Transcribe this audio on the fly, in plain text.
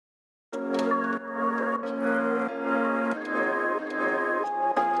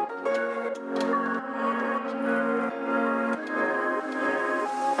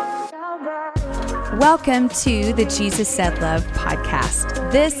Welcome to the Jesus Said Love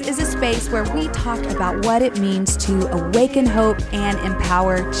podcast. This is a space where we talk about what it means to awaken hope and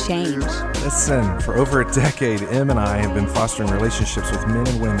empower change. Listen, for over a decade, Em and I have been fostering relationships with men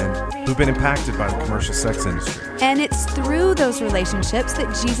and women who've been impacted by the commercial sex industry. And it's through those relationships that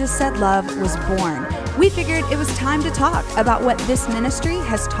Jesus Said Love was born. We figured it was time to talk about what this ministry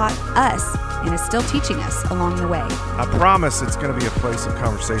has taught us and is still teaching us along the way. I promise it's going to be a place of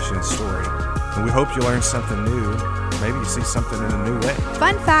conversation and story. And we hope you learn something new. Maybe you see something in a new way.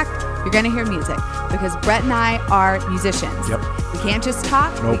 Fun fact, you're going to hear music because Brett and I are musicians. Yep. We can't just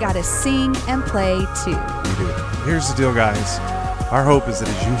talk. Nope. We got to sing and play too. We do. Here's the deal, guys. Our hope is that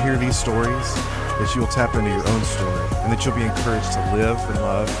as you hear these stories, that you'll tap into your own story and that you'll be encouraged to live and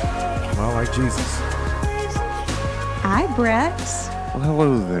love, well, like Jesus. Hi, Brett. Well,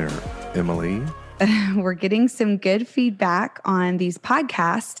 hello there, Emily. We're getting some good feedback on these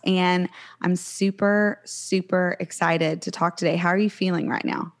podcasts, and I'm super, super excited to talk today. How are you feeling right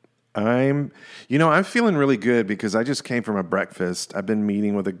now? I'm feeling really good because I just came from a breakfast. I've been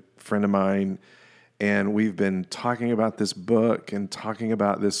meeting with a friend of mine, and we've been talking about this book and talking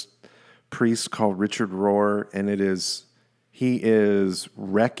about this priest called Richard Rohr, and he is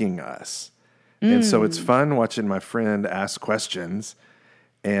wrecking us. And so it's fun watching my friend ask questions.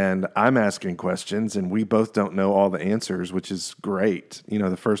 And I'm asking questions, and we both don't know all the answers, which is great. You know,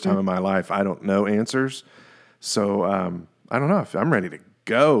 the first time in my life, I don't know answers. So I don't know if I'm ready to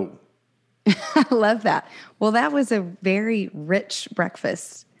go. I love that. Well, that was a very rich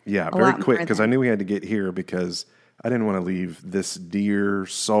breakfast. Yeah, very quick, because I knew we had to get here because I didn't want to leave this dear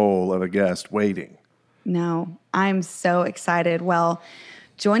soul of a guest waiting. No, I'm so excited. Well,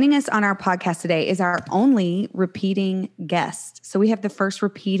 joining us on our podcast today is our only repeating guest. So we have the first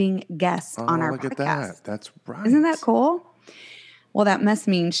repeating guest on our podcast. Look at that. That's right. Isn't that cool? Well, that must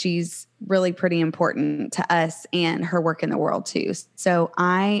mean she's really pretty important to us and her work in the world too. So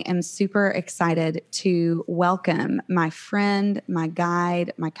I am super excited to welcome my friend, my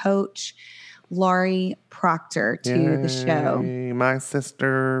guide, my coach, Laurie Proctor to the show. My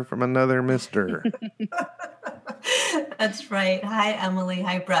sister from another mister. That's right. Hi, Emily.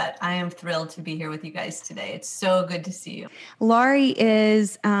 Hi, Brett. I am thrilled to be here with you guys today. It's so good to see you. Laurie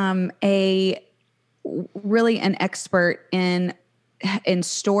is really an expert in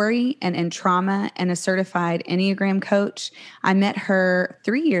story and in trauma and a certified Enneagram coach. I met her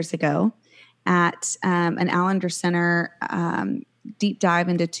 3 years ago at an Allender Center deep dive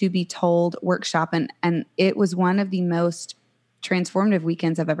into To Be Told workshop. And it was one of the most transformative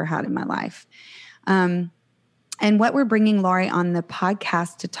weekends I've ever had in my life. And what we're bringing Laurie on the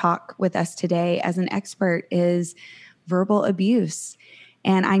podcast to talk with us today as an expert is verbal abuse.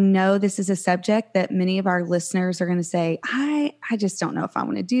 And I know this is a subject that many of our listeners are going to say, I just don't know if I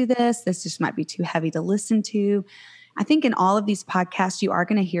want to do this. This just might be too heavy to listen to. I think in all of these podcasts, you are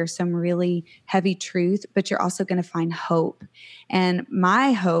going to hear some really heavy truth, but you're also going to find hope. And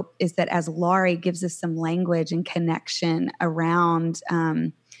my hope is that as Laurie gives us some language and connection around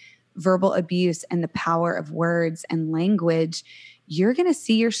verbal abuse and the power of words and language, you're going to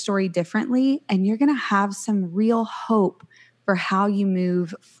see your story differently, and you're going to have some real hope for how you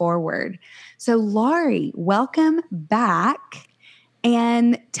move forward. So Laurie, welcome back,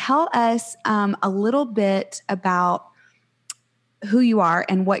 and tell us a little bit about who you are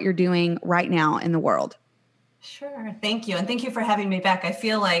and what you're doing right now in the world. Sure. Thank you. And thank you for having me back. I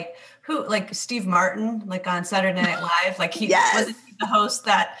feel like Steve Martin, like on Saturday Night Live, like he wasn't the host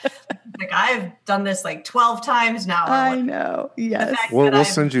that like I've done this like 12 times now. I know. Yes. We'll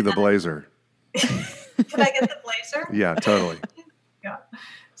send you the blazer. Can I get the blazer? Yeah, totally. Yeah.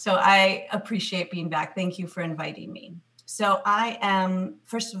 So I appreciate being back. Thank you for inviting me. So I am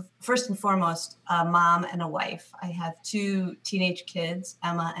first and foremost a mom and a wife. I have 2 teenage kids,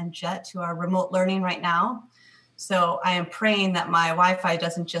 Emma and Jet, who are remote learning right now. So I am praying that my Wi-Fi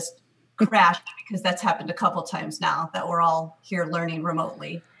doesn't just crash, because that's happened a couple times now that we're all here learning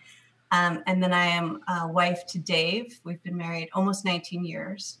remotely. And then I am a wife to Dave. We've been married almost 19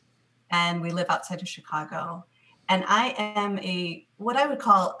 years, and we live outside of Chicago. And I am what I would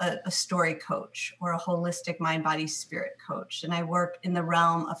call a story coach, or a holistic mind, body, spirit coach. And I work in the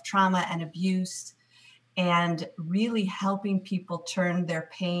realm of trauma and abuse, and really helping people turn their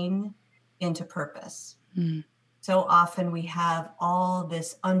pain into purpose. Mm. So often we have all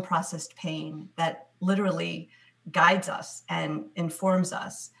this unprocessed pain that literally guides us and informs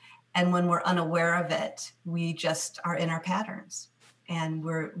us. And when we're unaware of it, we just are in our patterns, and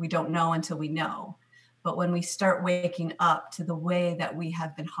we don't know until we know. But when we start waking up to the way that we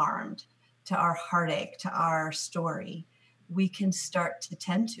have been harmed, to our heartache, to our story, we can start to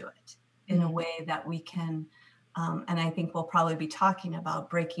tend to it. in a way that we can, and I think we'll probably be talking about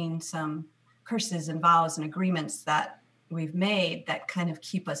breaking some curses and vows and agreements that we've made that kind of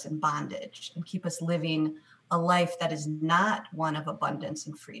keep us in bondage and keep us living a life that is not one of abundance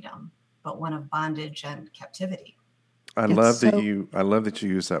and freedom, but one of bondage and captivity. I love that you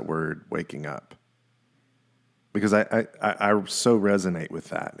use that word, waking up, because I so resonate with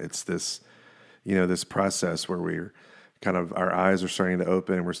that. It's this, this process where we're kind of, our eyes are starting to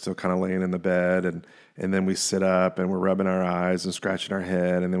open and we're still kind of laying in the bed, and then we sit up and we're rubbing our eyes and scratching our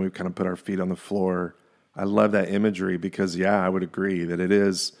head, and then we kind of put our feet on the floor. I love that imagery because, I would agree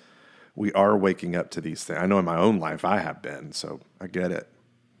that we are waking up to these things. I know in my own life I have been, so I get it.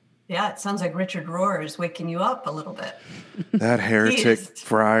 Yeah, it sounds like Richard Rohr is waking you up a little bit. That heretic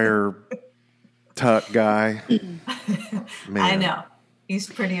friar tuck guy. Man. I know. He's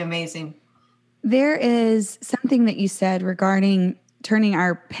pretty amazing. There is something that you said regarding turning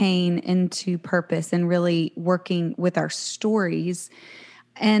our pain into purpose and really working with our stories.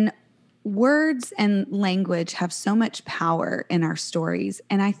 And words and language have so much power in our stories.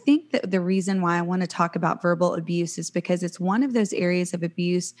 And I think that the reason why I want to talk about verbal abuse is because it's one of those areas of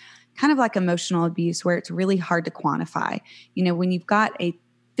abuse, kind of like emotional abuse, where it's really hard to quantify. When you've got a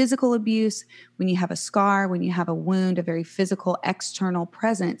physical abuse, when you have a scar, when you have a wound, a very physical external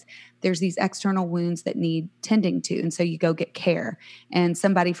presence, there's these external wounds that need tending to. And so you go get care. And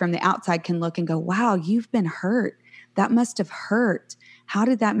somebody from the outside can look and go, wow, you've been hurt. That must have hurt. How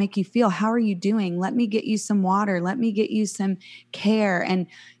did that make you feel? How are you doing? Let me get you some water. Let me get you some care. And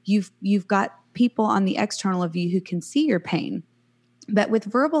you've got people on the external of you who can see your pain. But with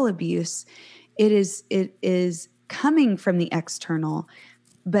verbal abuse, it is coming from the external,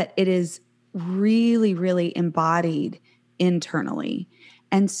 but it is really, really embodied internally.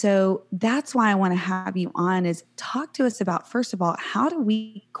 And so that's why I want to have you on, is talk to us about, first of all, how do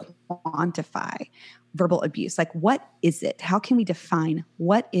we quantify verbal abuse? Like, what is it? How can we define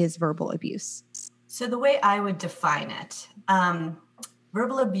what is verbal abuse? So the way I would define it,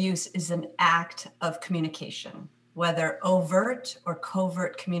 verbal abuse is an act of communication, whether overt or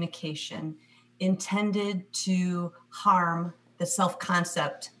covert communication, intended to harm the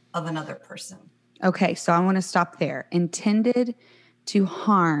self-concept of another person. Okay, so I want to stop there. Intended to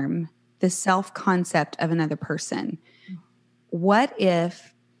harm the self-concept of another person. What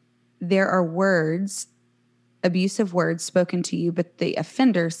if there are words, abusive words spoken to you, but the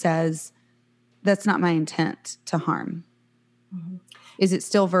offender says, that's not my intent to harm? Mm-hmm. Is it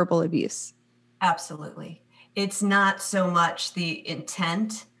still verbal abuse? Absolutely. It's not so much the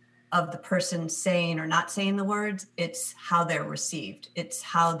intent of the person saying or not saying the words, it's how they're received. It's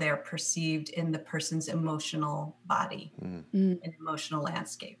how they're perceived in the person's emotional body and emotional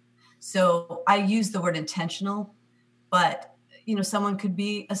landscape. So I use the word intentional, but someone could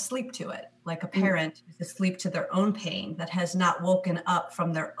be asleep to it, like a parent who's asleep to their own pain that has not woken up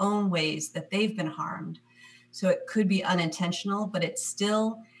from their own ways that they've been harmed. So it could be unintentional, but it's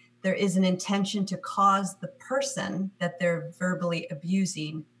still, there is an intention to cause the person that they're verbally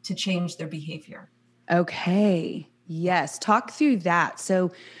abusing to change their behavior. Okay. Yes. Talk through that.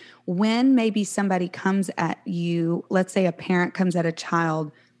 So when maybe somebody comes at you, let's say a parent comes at a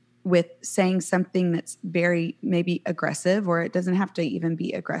child with saying something that's very maybe aggressive, or it doesn't have to even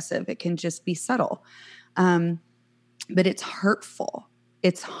be aggressive. It can just be subtle. But it's hurtful.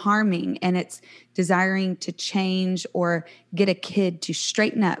 It's harming, and it's desiring to change or get a kid to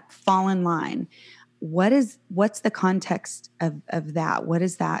straighten up, fall in line. What's the context of that? What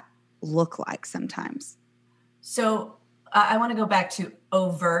does that look like sometimes? So I want to go back to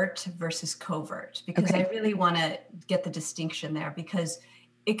overt versus covert, because I really want to get the distinction there, because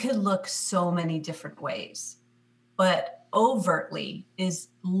it could look so many different ways. But overtly is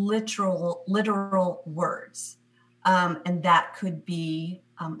literal words. And that could be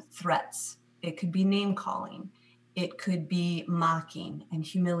threats. It could be name calling. It could be mocking and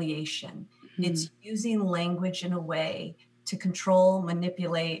humiliation. Mm-hmm. It's using language in a way to control,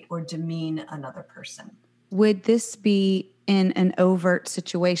 manipulate, or demean another person. Would this be in an overt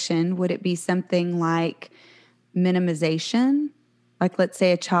situation? Would it be something like minimization? Like, let's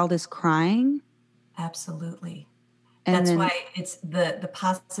say a child is crying? Absolutely. That's why it's the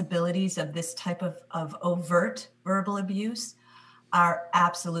possibilities of this type of overt verbal abuse are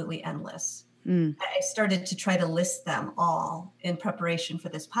absolutely endless. I started to try to list them all in preparation for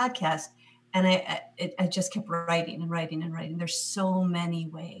this podcast, and I just kept writing and writing and writing. There's so many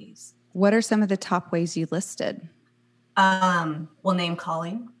ways. What are some of the top ways you listed? Well, name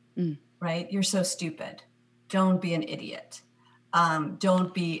calling, right? You're so stupid. Don't be an idiot.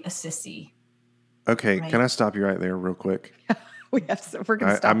 Don't be a sissy. Okay, right? Can I stop you right there real quick? We're going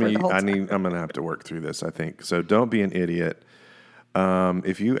to stop her the whole time. I'm going to have to work through this, I think. So don't be an idiot.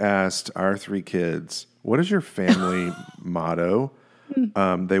 If you asked our 3 kids, what is your family motto?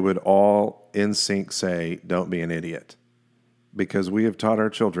 They would all in sync say, don't be an idiot. Because we have taught our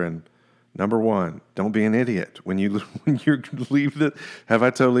children, number 1, don't be an idiot. When you leave have I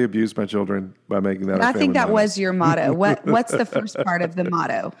totally abused my children by making that? I think that was your motto. What's the first part of the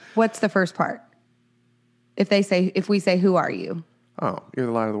motto? What's the first part? If we say, who are you? Oh, you're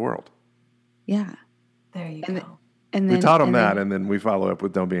the light of the world. Yeah. There you go. And then we taught them that, and then we follow up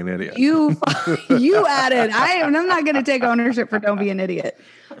with "Don't be an idiot." You added. I'm not going to take ownership for "Don't be an idiot,"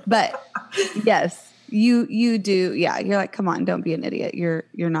 but yes, you do. Yeah, you're like, come on, don't be an idiot.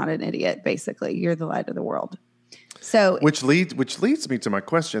 You're not an idiot. Basically, you're the light of the world. So, which leads me to my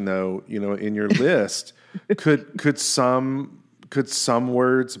question, though. In your list, could some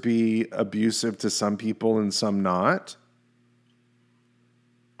words be abusive to some people and some not?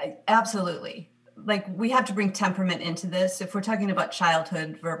 Absolutely. Like, we have to bring temperament into this. If we're talking about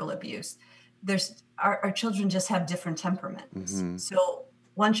childhood verbal abuse, our children just have different temperaments. Mm-hmm. So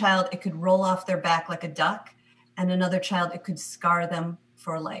one child, it could roll off their back like a duck, and another child, it could scar them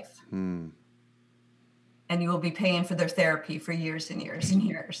for life. Mm. And you will be paying for their therapy for years and years and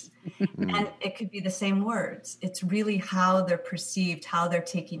years. And it could be the same words. It's really how they're perceived, how they're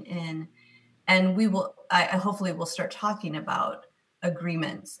taken in. And I hopefully we'll start talking about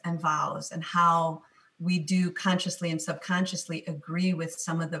agreements and vows and how we do consciously and subconsciously agree with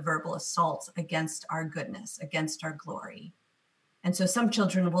some of the verbal assaults against our goodness, against our glory. And so some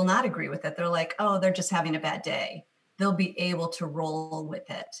children will not agree with it. They're like, oh, they're just having a bad day. They'll be able to roll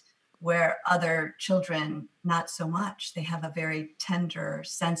with it, where other children, not so much. They have a very tender,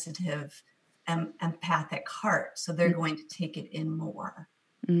 sensitive, empathic heart. So they're going to take it in more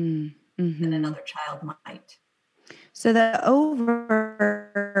than another child might. So the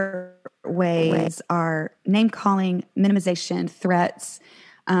over ways are name calling, minimization, threats.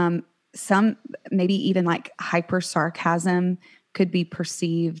 Some maybe even like hyper sarcasm could be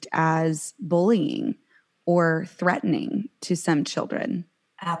perceived as bullying or threatening to some children.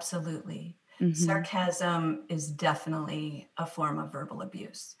 Absolutely. Mm-hmm. Sarcasm is definitely a form of verbal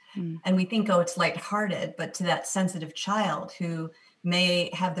abuse. And we think, it's lighthearted, but to that sensitive child who may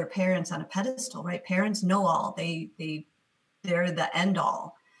have their parents on a pedestal, right? Parents know all. They're the end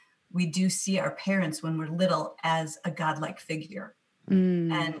all. We do see our parents when we're little as a godlike figure.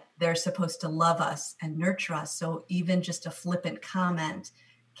 And they're supposed to love us and nurture us. So even just a flippant comment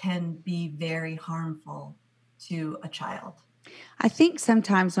can be very harmful to a child. I think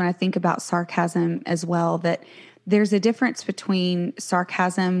sometimes when I think about sarcasm as well, that there's a difference between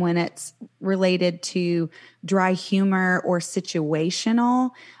sarcasm when it's related to dry humor or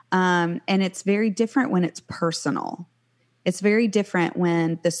situational. And it's very different when it's personal. It's very different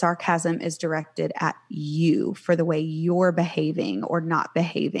when the sarcasm is directed at you for the way you're behaving or not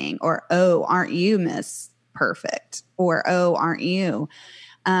behaving, or, oh, aren't you Miss Perfect? Or, oh, aren't you?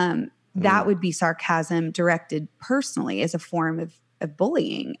 That would be sarcasm directed personally as a form of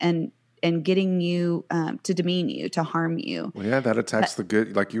bullying and getting you to demean you, to harm you. Well, yeah, that attacks the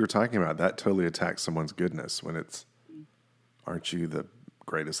good, like you were talking about. That totally attacks someone's goodness when it's, aren't you the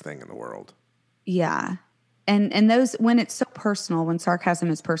greatest thing in the world? Yeah. And those, when it's so personal, when sarcasm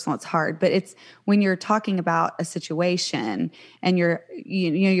is personal, it's hard. But it's when you're talking about a situation and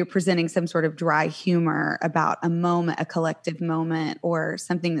you're presenting some sort of dry humor about a moment, a collective moment, or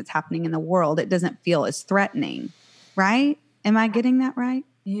something that's happening in the world, it doesn't feel as threatening, right? Am I getting that right?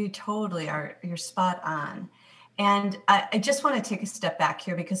 You totally are. You're spot on. And I just want to take a step back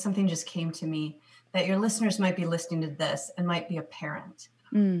here because something just came to me that your listeners might be listening to this and might be a parent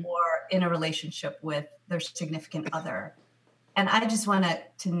or in a relationship with their significant other. And I just want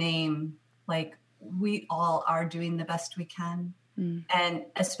to name, like, we all are doing the best we can, and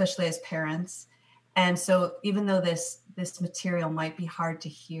especially as parents. And so even though this material might be hard to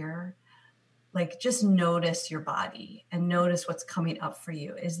hear, like, just notice your body and notice what's coming up for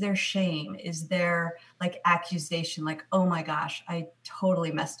you. Is there shame? Is there like accusation? Like, oh my gosh, I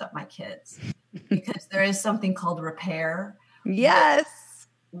totally messed up my kids. Because there is something called repair. Yes.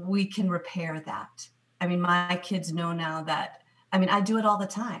 We can repair that. I mean, my kids know now that, I do it all the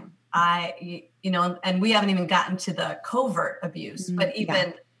time. And we haven't even gotten to the covert abuse, but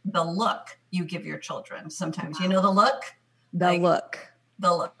even the look you give your children sometimes, the look? The look.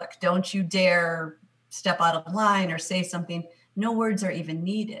 Don't you dare step out of line or say something. No words are even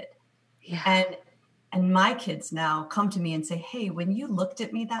needed. Yeah. And my kids now come to me and say, hey, when you looked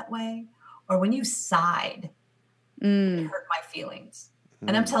at me that way, or when you sighed, it hurt my feelings.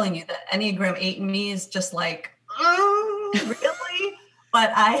 And I'm telling you, the Enneagram 8 in me is just like, oh, really?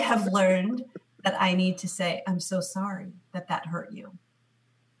 But I have learned that I need to say, I'm so sorry that that hurt you.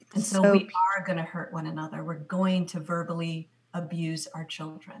 And so we are going to hurt one another. We're going to verbally abuse our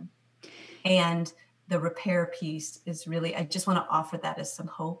children. And the repair piece is really, I just want to offer that as some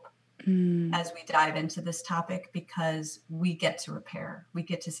hope as we dive into this topic, because we get to repair. We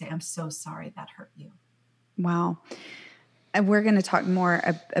get to say, I'm so sorry that hurt you. Wow. And we're going to talk more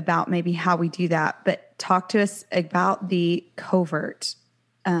about maybe how we do that, but talk to us about the covert.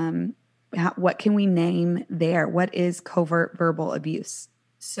 What can we name there? What is covert verbal abuse?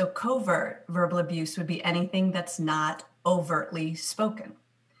 So covert verbal abuse would be anything that's not overtly spoken.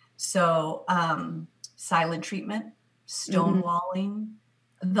 So silent treatment, stonewalling,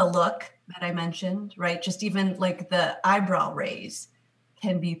 the look that I mentioned, right? Just even like the eyebrow raise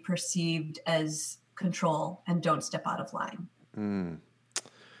can be perceived as control and don't step out of line. Man,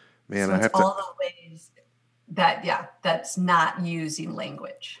 so it's all the ways that, that's not using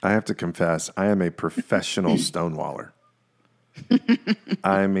language. I have to confess, I am a professional stonewaller.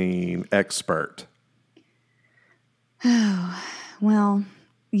 I mean, expert. Oh, well,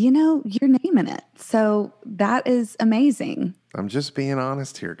 you're naming it. So that is amazing. I'm just being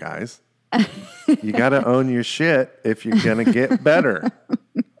honest here, guys. You got to own your shit if you're going to get better.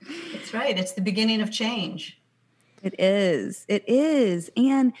 That's right. It's the beginning of change. It is. It is.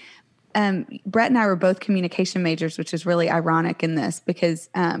 And Brett and I were both communication majors, which is really ironic in this because,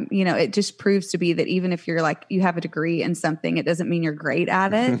 it just proves to be that even if you're like, you have a degree in something, it doesn't mean you're great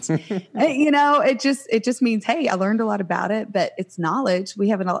at it. It just means, hey, I learned a lot about it, but it's knowledge. We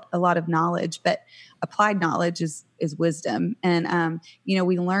have a lot of knowledge, but applied knowledge is wisdom. And,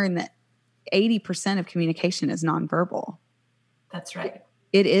 we learn that 80% of communication is nonverbal. That's right.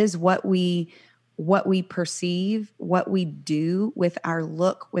 It is what we perceive, what we do with our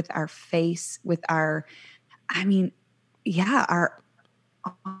look, with our face, with our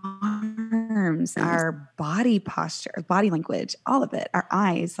arms, our body posture, body language, all of it, our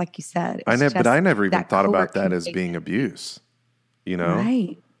eyes, like you said. But I never even thought about that as being abuse,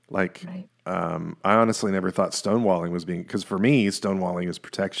 Right. Like, I honestly never thought stonewalling was because for me, stonewalling is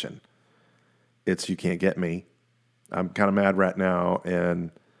protection. It's, you can't get me. I'm kind of mad right now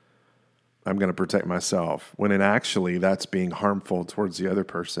and I'm going to protect myself. When actually that's being harmful towards the other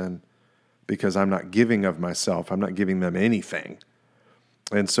person because I'm not giving of myself. I'm not giving them anything.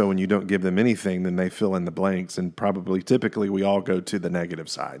 And so when you don't give them anything, then they fill in the blanks. And typically we all go to the negative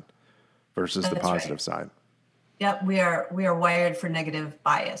side versus the positive side. Yep. We are wired for negative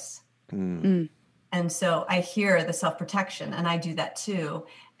bias. And so I hear the self-protection and I do that too.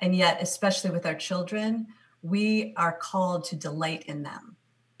 And yet, especially with our children, we are called to delight in them.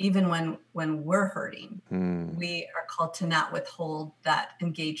 Even when we're hurting, we are called to not withhold that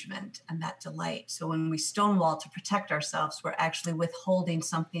engagement and that delight. So when we stonewall to protect ourselves, we're actually withholding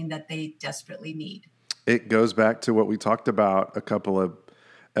something that they desperately need. It goes back to what we talked about a couple of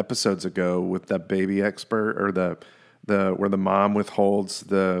episodes ago with that baby expert or the where the mom withholds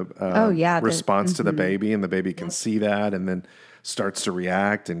the response to the baby, and the baby can see that and then starts to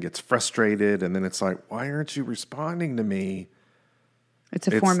react and gets frustrated. And then it's like, why aren't you responding to me? It's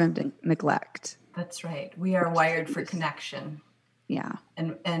a form of neglect. That's right. We are wired for connection. Yeah.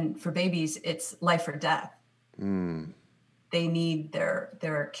 And for babies, it's life or death. They need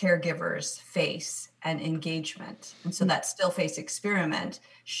their caregiver's face and engagement. And so that still face experiment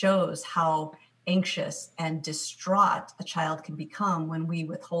shows how anxious and distraught a child can become when we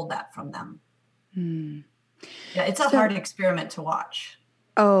withhold that from them. Yeah, it's a hard experiment to watch.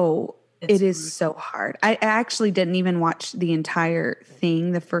 Oh, it is so hard. I actually didn't even watch the entire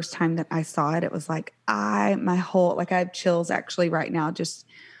thing the first time that I saw it. It was like I have chills actually right now just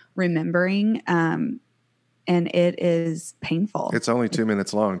remembering. And it is painful. It's only 2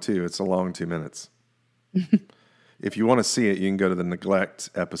 minutes long too. It's a long 2 minutes. If you want to see it, you can go to the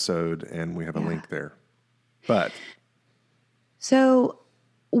neglect episode and we have a link there. But so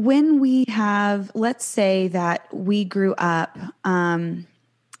when we have, let's say that we grew up,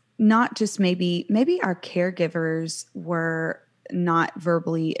 not just maybe our caregivers were not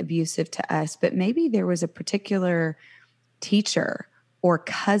verbally abusive to us, but maybe there was a particular teacher or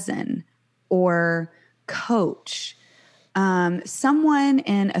cousin or coach, someone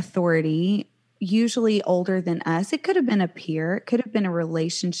in authority, usually older than us. It could have been a peer. It could have been a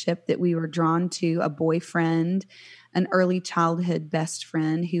relationship that we were drawn to, a boyfriend, an early childhood best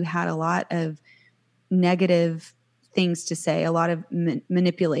friend who had a lot of negative things to say, a lot of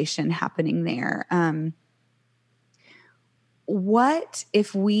manipulation happening there. What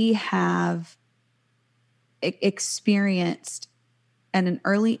if we have experienced at an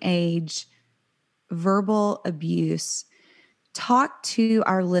early age verbal abuse talk to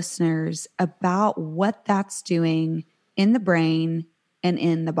our listeners about what that's doing in the brain and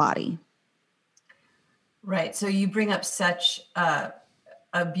in the body. Right. So you bring up such a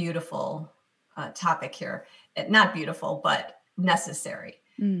beautiful topic here. Not beautiful, but necessary.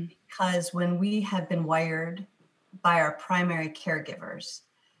 Because when we have been wired by our primary caregivers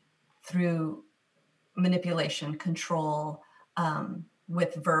through manipulation, control,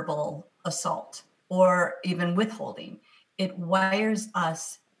 with verbal assault, or even withholding, it wires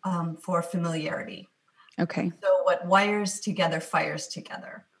us for familiarity. Okay. So what wires together fires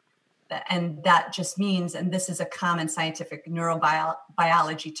together. And that just means, and this is a common scientific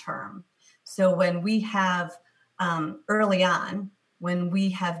neurobiology term. So when we have early on, when we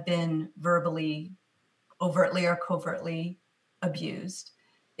have been verbally, overtly or covertly abused,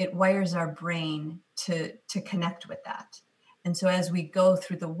 it wires our brain to connect with that. And so as we go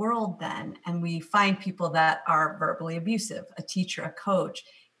through the world then, and we find people that are verbally abusive, a teacher, a coach,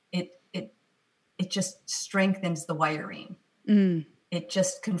 it just strengthens the wiring. It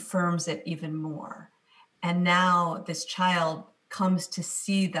just confirms it even more. And now this child comes to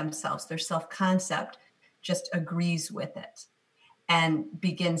see themselves, their self-concept just agrees with it and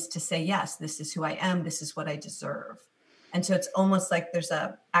begins to say, yes, this is who I am. This is what I deserve. And so it's almost like there's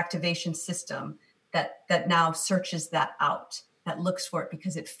a activation system that now searches that out, that looks for it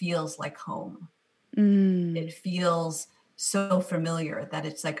because it feels like home. It feels so familiar that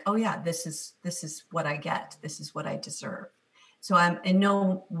it's like, oh yeah, this is what I get. This is what I deserve. So I'm in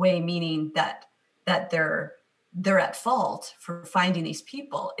no way meaning that they're at fault for finding these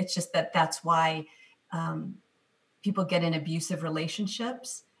people. It's just that's why people get in abusive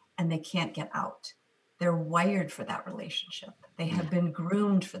relationships and they can't get out. They're wired for that relationship. They have been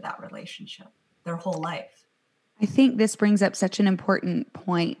groomed for that relationship their whole life. I think this brings up such an important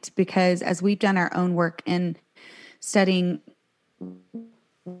point, because as we've done our own work in studying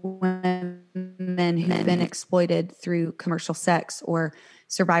women who've been exploited through commercial sex or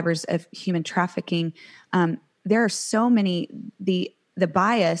survivors of human trafficking, there are so many, the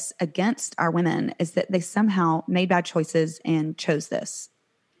bias against our women is that they somehow made bad choices and chose this.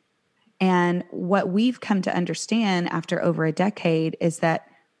 And what we've come to understand after over a decade is that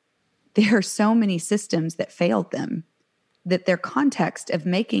there are so many systems that failed them, that their context of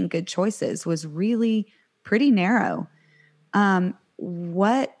making good choices was really pretty narrow. I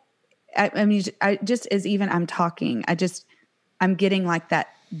mean, I just, as even I'm talking, I'm getting like that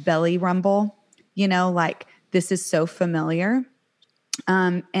belly rumble, like this is so familiar.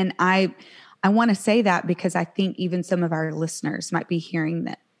 And I want to say that because I think even some of our listeners might be hearing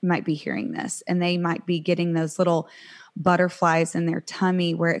this, and they might be getting those little butterflies in their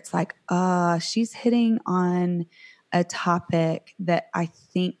tummy where it's like, she's hitting on a topic that I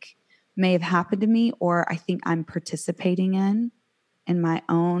think may have happened to me, or I think I'm participating in my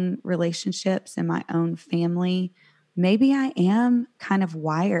own relationships and my own family. Maybe I am kind of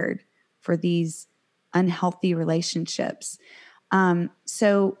wired for these unhealthy relationships.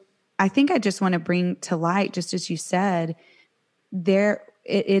 So I think I just want to bring to light, just as you said,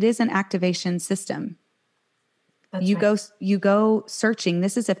 it is an activation system. That's you right. You go searching.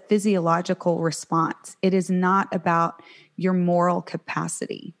 This is a physiological response. It is not about your moral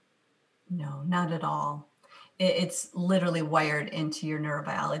capacity. No, not at all. It's literally wired into your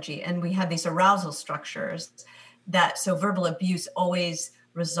neurobiology. And we have these arousal structures so verbal abuse always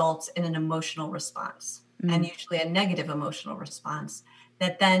results in an emotional response, and usually a negative emotional response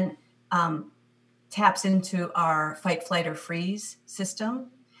that then taps into our fight, flight, or freeze system,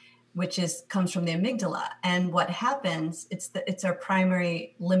 which comes from the amygdala. And what happens, it's our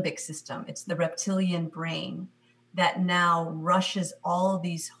primary limbic system. It's the reptilian brain that now rushes all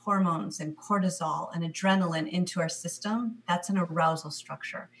these hormones and cortisol and adrenaline into our system. That's an arousal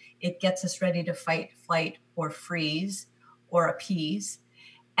structure. It gets us ready to fight, flight, or freeze, or appease.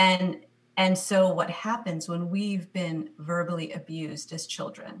 And so what happens when we've been verbally abused as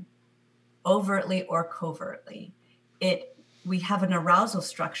children, overtly or covertly, we have an arousal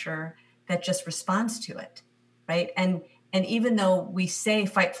structure that just responds to it, right? And even though we say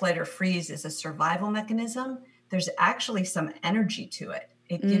fight, flight, or freeze is a survival mechanism, there's actually some energy to it.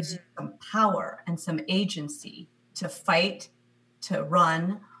 It gives you some power and some agency to fight, to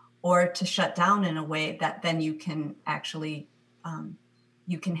run, or to shut down in a way that then you can actually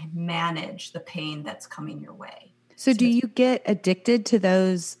you can manage the pain that's coming your way. So do you get addicted to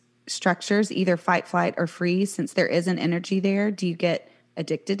those structures, either fight, flight, or freeze, since there is an energy there? Do you get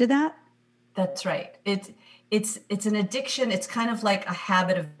addicted to that? That's right. It's an addiction. It's kind of like a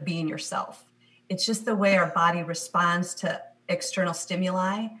habit of being yourself. It's just the way our body responds to external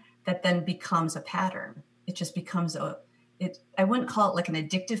stimuli that then becomes a pattern. It just becomes I wouldn't call it like an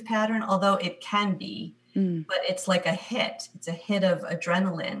addictive pattern, although it can be, but it's like a hit. It's a hit of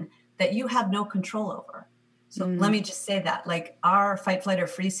adrenaline that you have no control over. So let me just say that, like, our fight, flight, or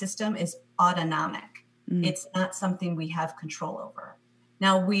freeze system is autonomic. It's not something we have control over.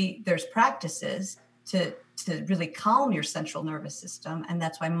 Now there's practices to really calm your central nervous system. And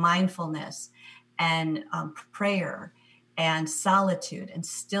that's why mindfulness and prayer and solitude and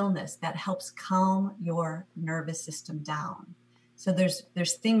stillness, that helps calm your nervous system down. So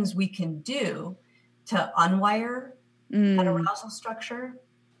there's things we can do to unwire that arousal structure.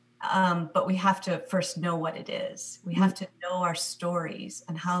 But we have to first know what it is. We have to know our stories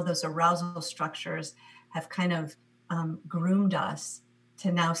and how those arousal structures have kind of groomed us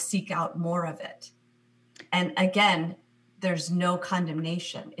to now seek out more of it. And again, there's no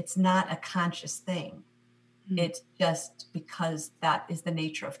condemnation. It's not a conscious thing. It's just because that is the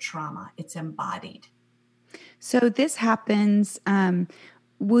nature of trauma. It's embodied. So this happens.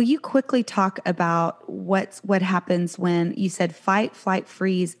 Will you quickly talk about what happens when you said fight, flight,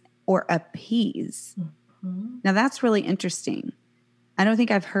 freeze, or appease? Now that's really interesting. I don't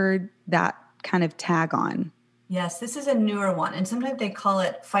think I've heard that kind of tag on. Yes, this is a newer one. And sometimes they call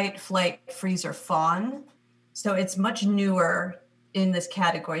it fight, flight, freeze, or fawn. So it's much newer in this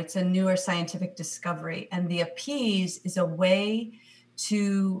category. It's a newer scientific discovery. And the appease is a way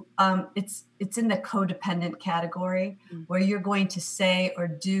to, it's in the codependent category, where you're going to say or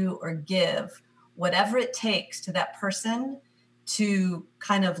do or give whatever it takes to that person to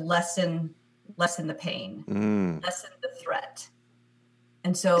kind of lessen the pain, lessen the threat.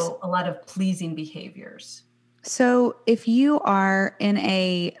 And so a lot of pleasing behaviors. So if you are in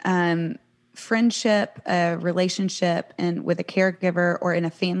a friendship, a relationship, and with a caregiver, or in a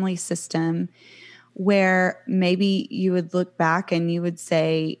family system where maybe you would look back and you would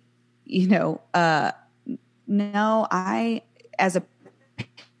say, no, as a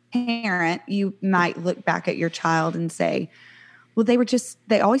parent, you might look back at your child and say, well, they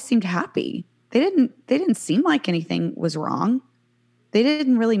always seemed happy. They didn't seem like anything was wrong. They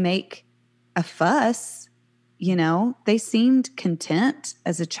didn't really make a fuss. They seemed content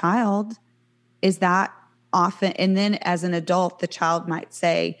as a child. Is that often? And then as an adult, the child might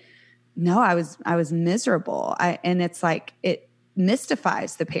say, no, I was miserable. And it's like, it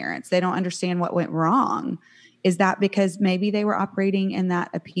mystifies the parents. They don't understand what went wrong. Is that because maybe they were operating in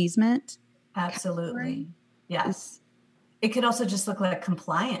that appeasement? Absolutely. Category? Yes. It could also just look like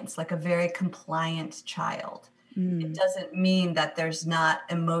compliance, like a very compliant child. It doesn't mean that there's not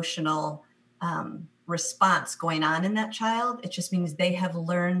emotional response going on in that child. It just means they have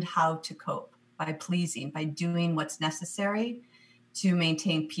learned how to cope by pleasing, by doing what's necessary to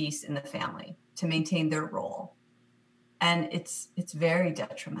maintain peace in the family, to maintain their role. And it's very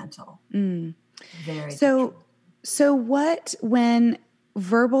detrimental. Very detrimental. So what, when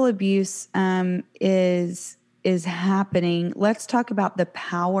verbal abuse is happening, let's talk about the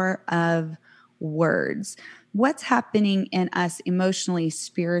power of words. What's happening in us emotionally,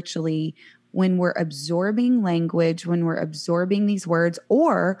 spiritually, when we're absorbing language, when we're absorbing these words,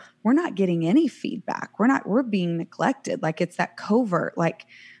 or we're not getting any feedback. We're being neglected. Like, it's that covert, like,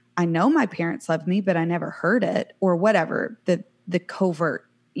 I know my parents loved me, but I never heard it, or whatever the covert,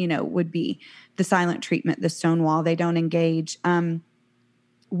 would be the silent treatment, the stonewall. They don't engage.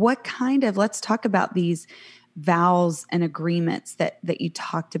 Let's talk about these vows and agreements that you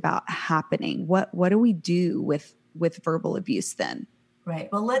talked about happening. What do we do with verbal abuse then? Right.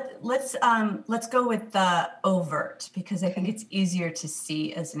 Well, let's go with the overt, because I think it's easier to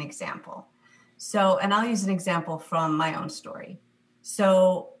see as an example. So, and I'll use an example from my own story.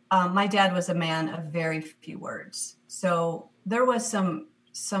 So, my dad was a man of very few words. So there was some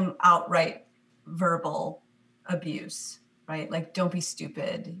outright verbal abuse, right? Like, don't be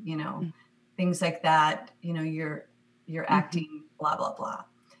stupid, things like that. You're acting blah, blah, blah.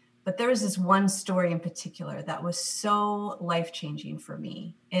 But there was this one story in particular that was so life-changing for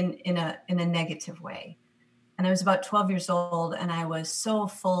me in a negative way. And I was about 12 years old, and I was so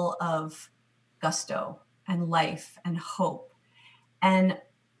full of gusto and life and hope. And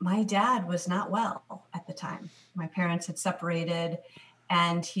my dad was not well at the time. My parents had separated,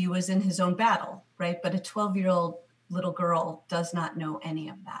 and he was in his own battle, right? But a 12-year-old little girl does not know any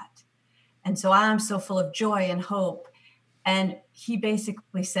of that. And so I'm so full of joy and hope. And he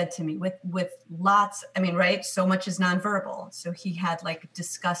basically said to me with lots, right? So much is nonverbal. So he had like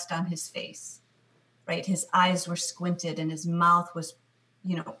disgust on his face, right? His eyes were squinted and his mouth was,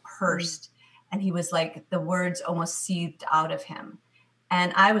 pursed. And he was like, the words almost seethed out of him.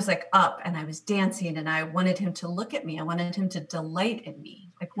 And I was like up and I was dancing and I wanted him to look at me. I wanted him to delight in me.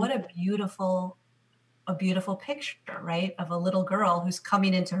 Like, what a beautiful a beautiful picture, right, of a little girl who's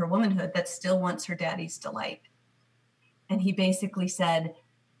coming into her womanhood that still wants her daddy's delight. And he basically said,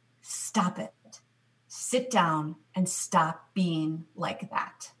 stop it. Sit down and stop being like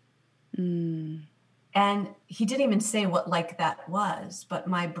that. Mm. And he didn't even say what like that was, but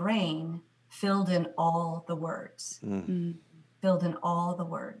my brain filled in all the words, filled in all the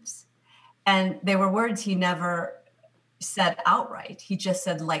words. And they were words he never said outright. He just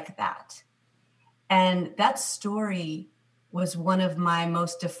said like that. And that story was one of my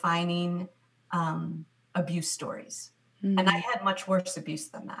most defining abuse stories. And I had much worse abuse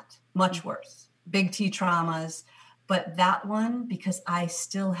than that, much worse, big T traumas. But that one, because I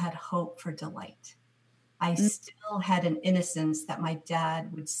still had hope for delight. I still had an innocence that my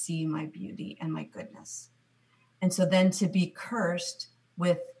dad would see my beauty and my goodness. And so then to be cursed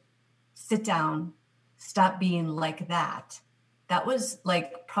with sit down, stop being like that. That was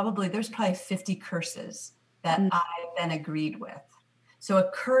like there's probably 50 curses that I then agreed with. So a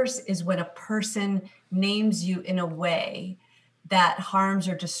curse is when a person names you in a way that harms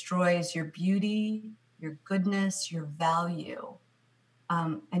or destroys your beauty, your goodness, your value,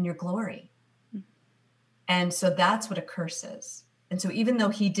 and your glory. And so that's what a curse is. And so even though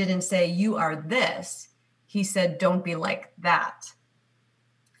he didn't say you are this, he said, don't be like that.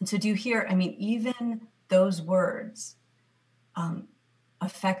 And so do you hear, I mean, even those words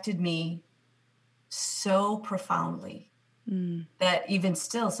affected me so profoundly that even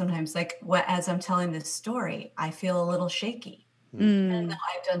still sometimes, like as I'm telling this story, I feel a little shaky. And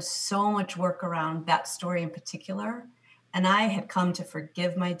I've done so much work around that story in particular. And I had come to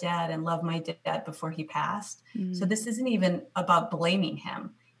forgive my dad and love my dad before he passed. So this isn't even about blaming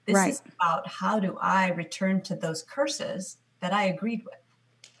him. This is about how do I return to those curses that I agreed with.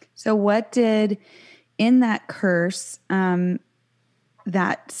 So what did in that curse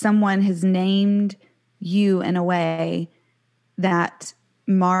that someone has named you in a way that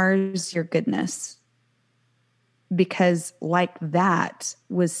mars your goodness? Because like that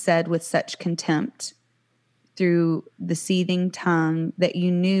was said with such contempt through the seething tongue that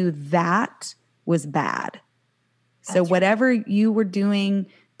you knew that was bad. So whatever you were doing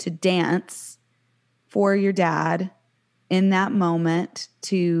to dance for your dad in that moment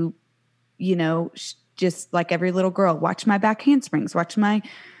to, just like every little girl, watch my back handsprings, watch my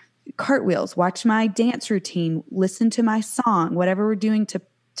cartwheels, watch my dance routine, listen to my song, whatever we're doing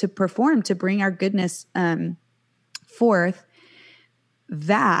to perform, to bring our goodness forth,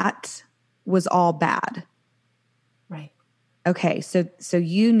 that was all bad. Right. Okay. So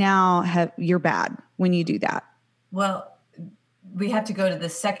you now you're bad when you do that. Well, we have to go to the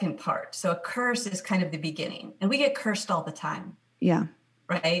second part. So a curse is kind of the beginning, and we get cursed all the time. Yeah.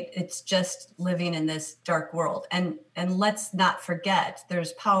 Right. It's just living in this dark world. And let's not forget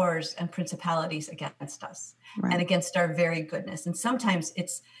there's powers and principalities against us and against our very goodness. And sometimes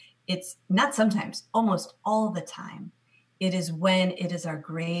it's not sometimes, almost all the time. It is when it is our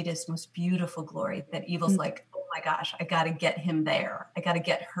greatest, most beautiful glory that evil's like, oh my gosh, I got to get him there. I got to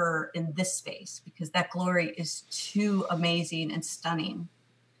get her in this space because that glory is too amazing and stunning.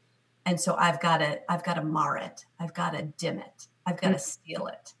 And so I've got to mar it. I've got to dim it. I've got to steal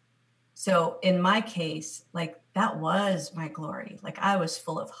it. So in my case, like that was my glory. Like I was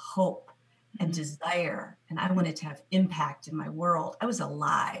full of hope and desire, and I wanted to have impact in my world. I was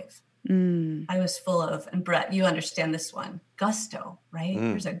alive. I was full of, and Brett, you understand this one, gusto, right?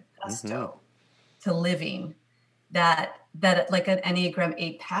 There's a gusto to living that like an Enneagram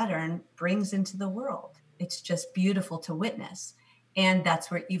 8 pattern brings into the world. It's just beautiful to witness. And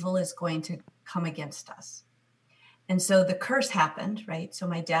that's where evil is going to come against us. And so the curse happened, right? So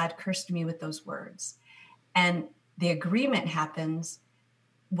my dad cursed me with those words. And the agreement happens,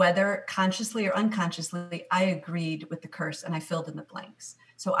 whether consciously or unconsciously, I agreed with the curse and I filled in the blanks.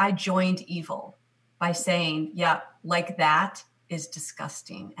 So I joined evil by saying, yeah, like that is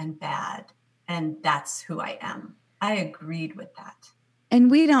disgusting and bad. And that's who I am. I agreed with that.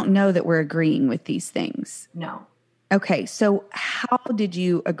 And we don't know that we're agreeing with these things. No. Okay. So how did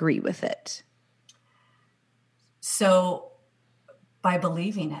you agree with it? So by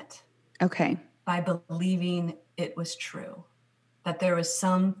believing it. Okay. By believing it was true, that there was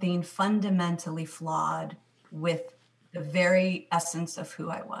something fundamentally flawed with the very essence of who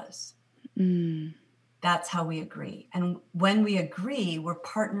I was. That's how we agree. And when we agree, we're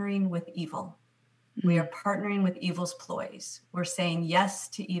partnering with evil. We are partnering with evil's ploys. We're saying yes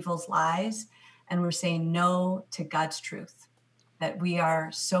to evil's lies, and we're saying no to God's truth, that we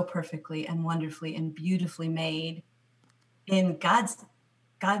are so perfectly and wonderfully and beautifully made in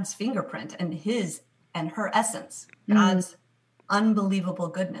God's fingerprint and his and her essence, God's unbelievable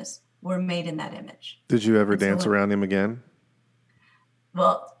goodness. We're made in that image. Did you ever And so dance around him again?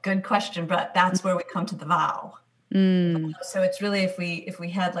 Well, good question, but that's where we come to the vow. So it's really, if we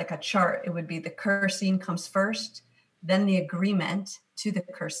had like a chart, it would be the cursing comes first, then the agreement to the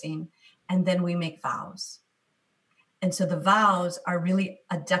cursing, and then we make vows. And so the vows are really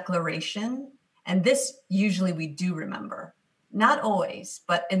a declaration. And this usually we do remember. Not always,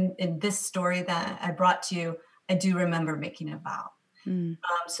 but in this story that I brought to you, I do remember making a vow.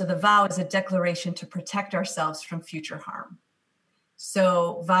 So the vow is a declaration to protect ourselves from future harm.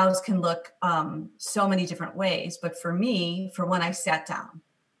 So vows can look so many different ways. But for me, for when I sat down,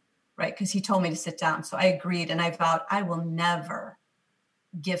 right, because he told me to sit down. So I agreed and I vowed I will never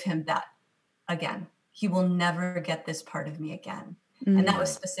give him that again. He will never get this part of me again. And that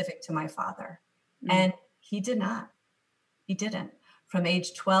was specific to my father. And he did not. He didn't. From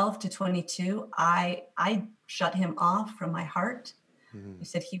age 12 to 22, I shut him off from my heart. I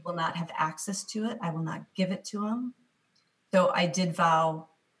said he will not have access to it. I will not give it to him. So I did vow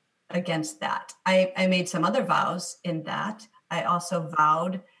against that. I made some other vows in that. I also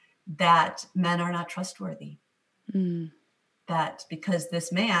vowed that men are not trustworthy. That because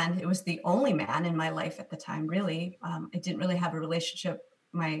this man, it was the only man in my life at the time, really. I didn't really have a relationship.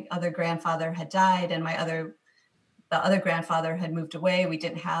 My other grandfather had died and the other grandfather had moved away. We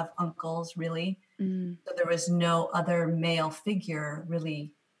didn't have uncles really. So there was no other male figure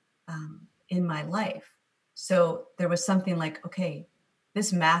really in my life. So there was something like, okay,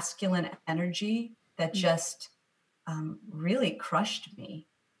 this masculine energy that just really crushed me.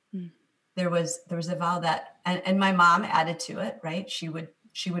 There was a vow that, and my mom added to it, right? She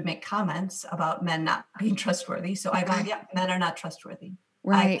would make comments about men not being trustworthy. So I vowed, yeah, men are not trustworthy.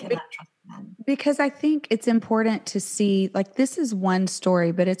 Right. I cannot trust men. Because I think it's important to see, like, this is one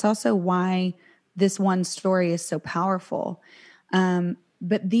story, but it's also why this one story is so powerful.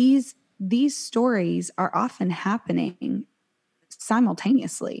 But these stories are often happening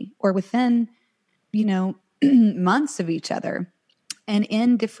simultaneously or within, months of each other and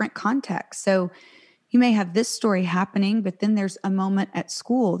in different contexts. So you may have this story happening, but then there's a moment at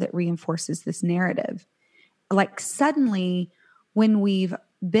school that reinforces this narrative. Like suddenly when we've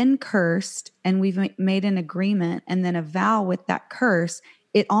been cursed and we've made an agreement and then a vow with that curse,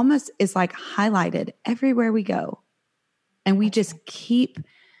 it almost is like highlighted everywhere we go. And we just keep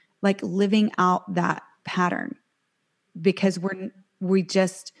like living out that pattern because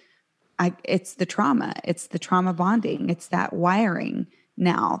it's the trauma bonding. It's that wiring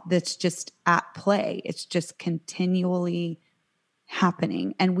now that's just at play. It's just continually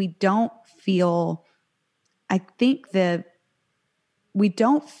happening. And we don't feel like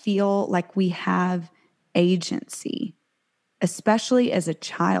we have agency, especially as a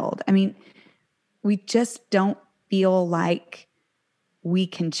child. I mean, we just don't feel like we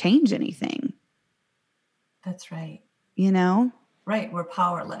can change anything. That's right. Right. We're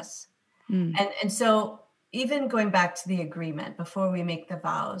powerless. And so even going back to the agreement before we make the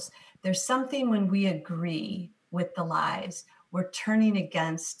vows, there's something when we agree with the lies, we're turning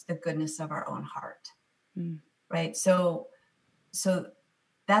against the goodness of our own heart. Right. So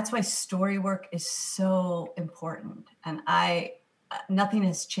that's why story work is so important. And nothing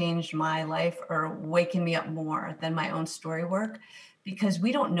has changed my life or waken me up more than my own story work, because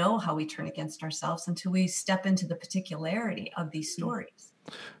we don't know how we turn against ourselves until we step into the particularity of these stories.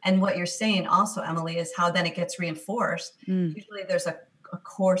 And what you're saying also, Emily, is how then it gets reinforced. Usually there's a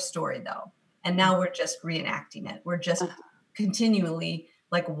core story though. And now we're just reenacting it. We're just continually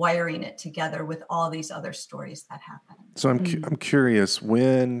like wiring it together with all these other stories that happen. So I'm curious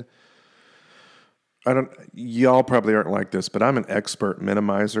when, y'all probably aren't like this, but I'm an expert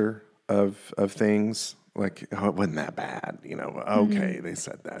minimizer of things. Like, oh, it wasn't that bad. Okay, they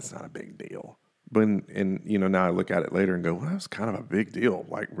said that's not a big deal. But, now I look at it later and go, well, that's kind of a big deal.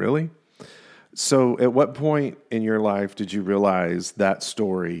 Like, really? So at what point in your life did you realize that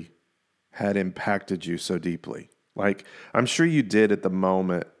story had impacted you so deeply? Like, I'm sure you did at the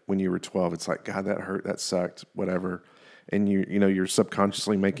moment when you were 12. It's like, God, that hurt, that sucked, whatever. And you're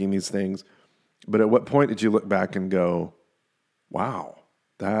subconsciously making these things. But at what point did you look back and go, wow,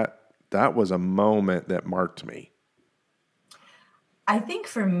 that was a moment that marked me? I think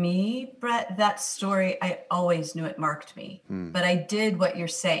for me, Brett, that story, I always knew it marked me, but I did what you're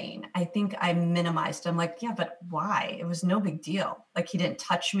saying. I think I minimized. I'm like, yeah, but why? It was no big deal. Like he didn't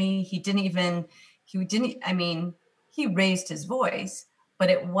touch me. He raised his voice, but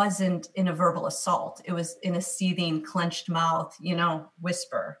it wasn't in a verbal assault. It was in a seething, clenched mouth,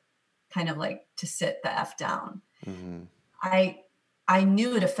 whisper, kind of like to sit the F down. I I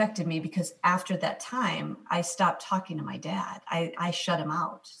knew it affected me because after that time, I stopped talking to my dad. I shut him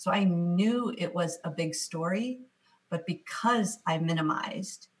out. So I knew it was a big story, but because I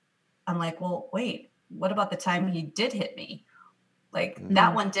minimized, I'm like, well, wait, what about the time he did hit me? Like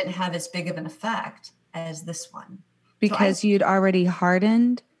that one didn't have as big of an effect as this one. Because you'd already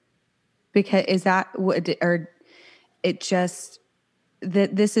hardened? Because is that what, or it just,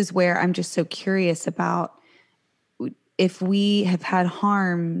 that this is where I'm just so curious about if we have had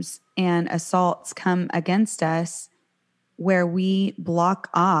harms and assaults come against us where we block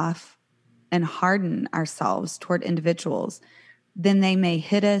off and harden ourselves toward individuals, then they may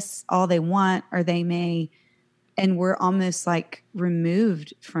hit us all they want, or they may, and we're almost like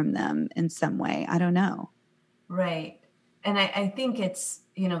removed from them in some way. I don't know. Right. And I think it's,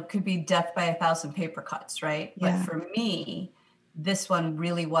 could be death by 1,000 paper cuts, right? Yeah. But for me, this one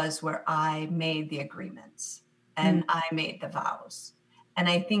really was where I made the agreements and I made the vows. And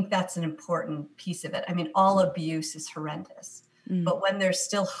I think that's an important piece of it. I mean, all abuse is horrendous, but when there's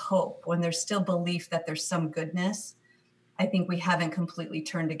still hope, when there's still belief that there's some goodness, I think we haven't completely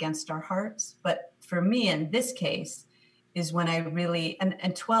turned against our hearts. But for me, in this case, is when I really,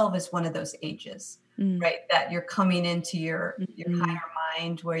 and 12 is one of those ages, right? That you're coming into your higher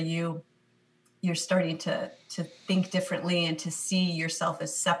mind where you're starting to think differently and to see yourself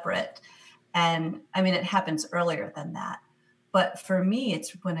as separate. And I mean, it happens earlier than that. But for me,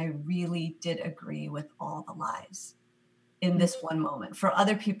 it's when I really did agree with all the lies in this one moment. For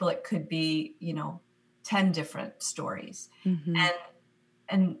other people, it could be, 10 different stories.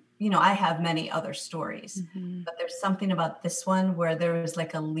 And I have many other stories, but there's something about this one where there was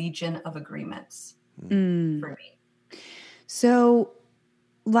like a legion of agreements for me. So,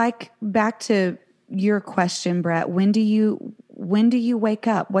 like, back to your question, Brett, when do you wake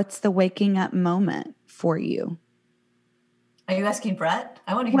up? What's the waking up moment for you? Are you asking Brett?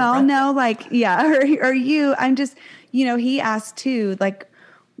 I want to hear Well, Brett. no, like, yeah, or you. I'm just, he asked too, like,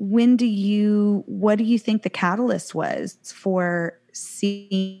 what do you think the catalyst was for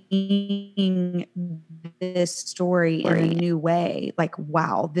seeing this story in a new way? Like,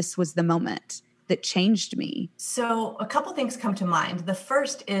 wow, this was the moment that changed me. So a couple things come to mind. The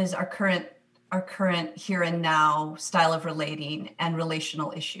first is our current here and now style of relating and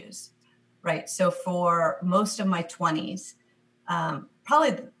relational issues, right? So for most of my 20s,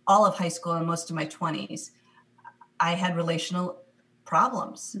 probably all of high school and most of my 20s, I had relational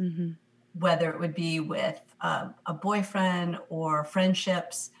problems, whether it would be with a boyfriend or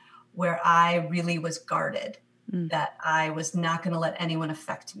friendships where I really was guarded, that I was not going to let anyone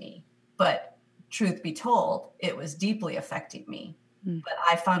affect me. But truth be told, it was deeply affecting me. But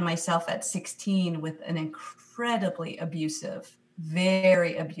I found myself at 16 with an incredibly abusive,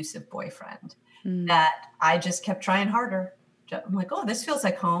 very abusive boyfriend that I just kept trying harder. I'm like, oh, this feels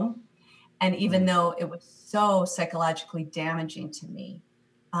like home. And even though it was so psychologically damaging to me,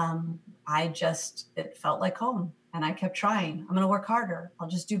 it felt like home. And I kept trying. I'm going to work harder. I'll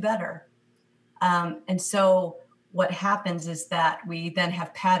just do better. And so what happens is that we then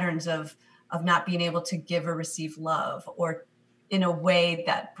have patterns of not being able to give or receive love, or in a way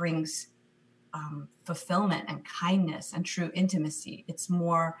that brings fulfillment and kindness and true intimacy. It's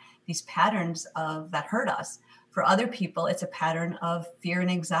more these patterns that hurt us. For other people, it's a pattern of fear and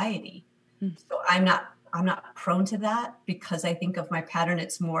anxiety. So I'm not prone to that because I think of my pattern.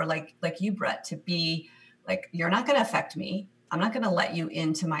 It's more like you, Brett, to be like, you're not going to affect me. I'm not going to let you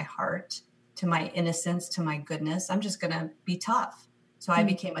into my heart, to my innocence, to my goodness. I'm just going to be tough. So I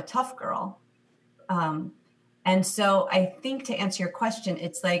became a tough girl. And so I think, to answer your question,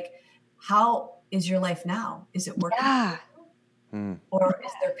 it's like, how is your life now? Is it working? Yeah. Or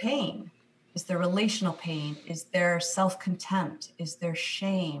is there pain? Is there relational pain? Is there self-contempt? Is there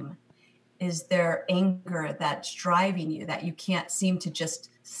shame? Is there anger that's driving you that you can't seem to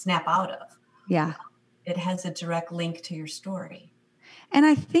just snap out of? Yeah. It has a direct link to your story. And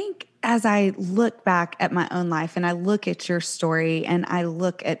I think as I look back at my own life and I look at your story and I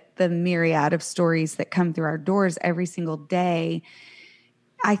look at the myriad of stories that come through our doors every single day,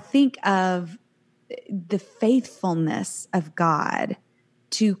 I think of the faithfulness of God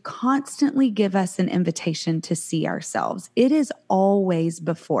to constantly give us an invitation to see ourselves. It is always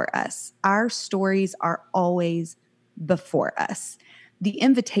before us. Our stories are always before us. The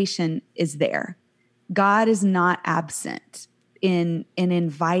invitation is there. God is not absent in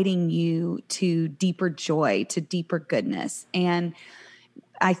inviting you to deeper joy, to deeper goodness. And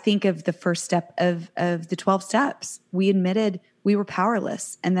I think of the first step of the 12 steps. We admitted we were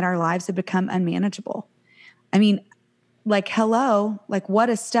powerless and that our lives had become unmanageable. I mean, like, hello, like, what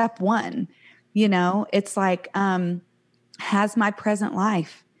is step one? It's like, Is my present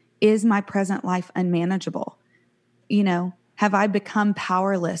life unmanageable? Have I become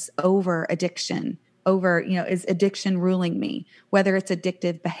powerless over addiction? Is addiction ruling me? Whether it's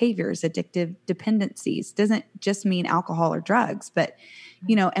addictive behaviors, addictive dependencies, doesn't just mean alcohol or drugs, but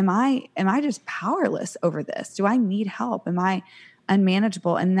am I just powerless over this? Do I need help? Am I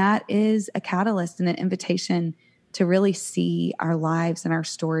unmanageable? And that is a catalyst and an invitation to really see our lives and our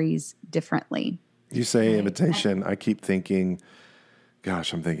stories differently. You say invitation. I keep thinking,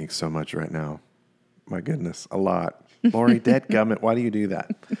 gosh, I'm thinking so much right now. My goodness, a lot. Laurie, dadgummit, why do you do that?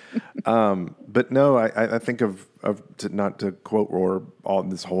 But no, I think of not to quote Rohr all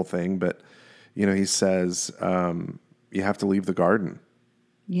this whole thing, but he says you have to leave the garden.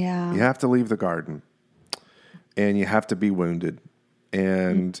 Yeah, you have to leave the garden, and you have to be wounded,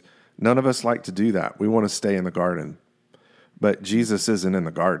 and none of us like to do that. We want to stay in the garden, but Jesus isn't in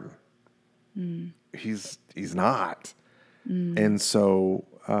the garden. He's not, and so.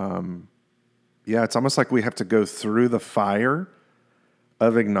 Yeah, it's almost like we have to go through the fire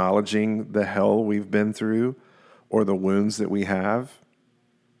of acknowledging the hell we've been through or the wounds that we have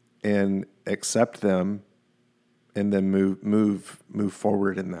and accept them and then move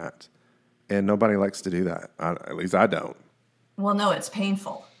forward in that. And nobody likes to do that. At least I don't. Well, no, it's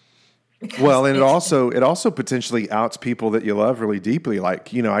painful. Well, and it also potentially outs people that you love really deeply.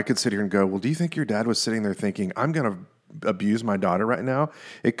 Like, I could sit here and go, well, do you think your dad was sitting there thinking, I'm going to abuse my daughter right now?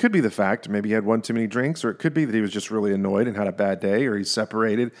 It could be the fact maybe he had one too many drinks, or it could be that he was just really annoyed and had a bad day, or he's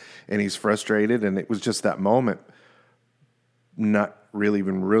separated and he's frustrated and it was just that moment, not really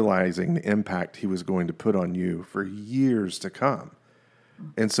even realizing the impact he was going to put on you for years to come.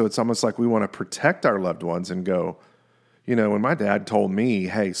 And so it's almost like we want to protect our loved ones and go, when my dad told me,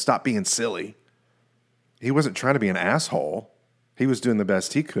 hey, stop being silly, he wasn't trying to be an asshole. He was doing the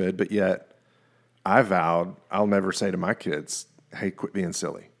best he could, but yet I vowed I'll never say to my kids, hey, quit being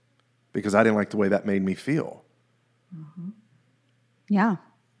silly, because I didn't like the way that made me feel. Mm-hmm. Yeah.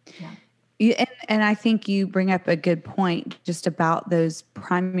 And I think you bring up a good point just about those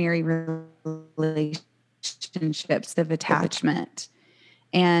primary relationships of attachment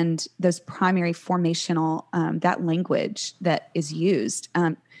and those primary formational, that language that is used.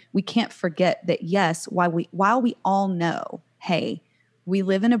 We can't forget that, yes, while we all know, hey, we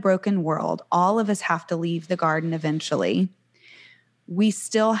live in a broken world. All of us have to leave the garden eventually. We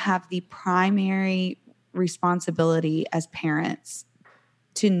still have the primary responsibility as parents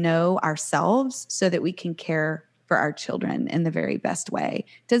to know ourselves so that we can care for our children in the very best way.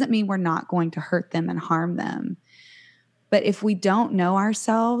 Doesn't mean we're not going to hurt them and harm them. But if we don't know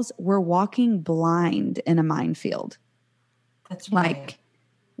ourselves, we're walking blind in a minefield. That's right. Like,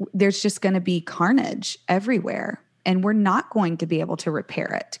 there's just going to be carnage everywhere. And we're not going to be able to repair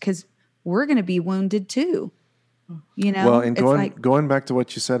it because we're going to be wounded too. Well, and going back to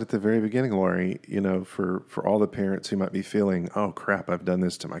what you said at the very beginning, Laurie, for all the parents who might be feeling, oh crap, I've done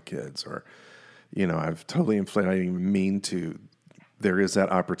this to my kids, or, I've totally inflated, I didn't even mean to. There is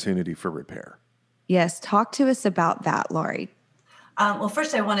that opportunity for repair. Yes. Talk to us about that, Laurie. Well,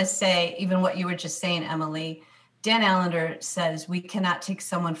 first I want to say, even what you were just saying, Emily, Dan Allender says we cannot take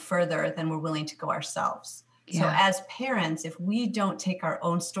someone further than we're willing to go ourselves. Yeah. So as parents, if we don't take our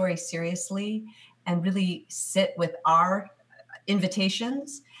own story seriously and really sit with our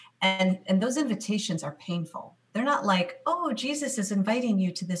invitations, and those invitations are painful. They're not like, oh, Jesus is inviting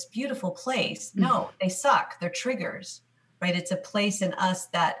you to this beautiful place. No, they suck. They're triggers, right? It's a place in us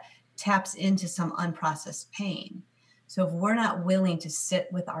that taps into some unprocessed pain. So if we're not willing to sit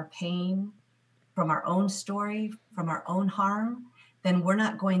with our pain from our own story, from our own harm, then we're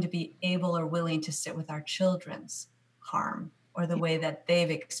not going to be able or willing to sit with our children's harm or the way that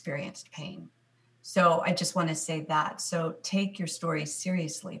they've experienced pain. So I just want to say that. So take your story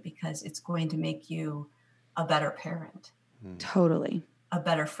seriously, because it's going to make you a better parent. Totally. A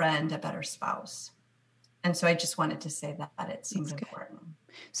better friend, a better spouse. And so I just wanted to say that it seems important.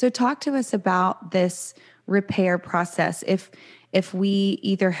 So talk to us about this repair process. If we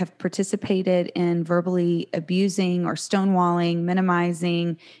either have participated in verbally abusing or stonewalling,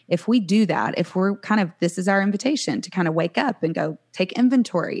 minimizing, if we do that, if we're this is our invitation to kind of wake up and go take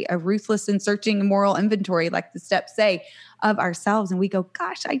inventory, a ruthless and searching moral inventory, like the steps say, of ourselves. And we go,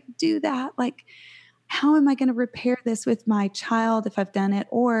 gosh, I do that. Like, how am I going to repair this with my child if I've done it?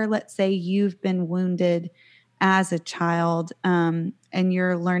 Or let's say you've been wounded as a child, and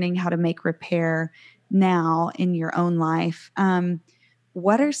you're learning how to make repair now in your own life.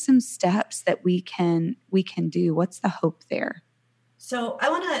 What are some steps that we can do? What's the hope there? So I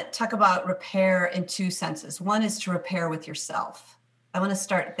want to talk about repair in two senses. One is to repair with yourself. I want to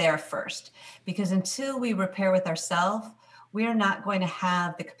start there first, because until we repair with ourselves, we are not going to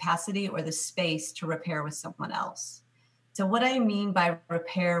have the capacity or the space to repair with someone else. So what I mean by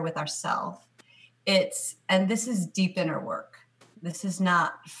repair with ourselves, and this is deep inner work. This is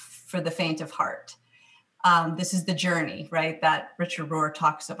not for the faint of heart. This is the journey, right? That Richard Rohr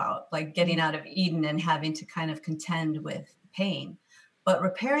talks about, like getting out of Eden and having to kind of contend with pain. But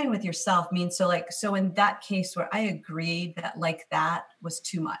repairing with yourself means, so in that case where I agreed that like that was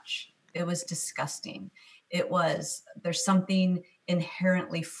too much, it was disgusting. There's something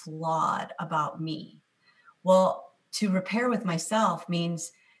inherently flawed about me. Well, to repair with myself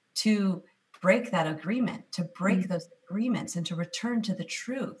means to break that agreement, to break those agreements and to return to the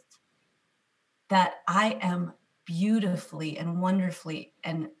truth that I am beautifully and wonderfully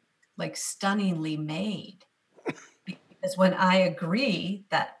and like stunningly made. Because when I agree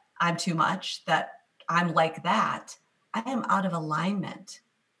that I'm too much, that I'm like that, I am out of alignment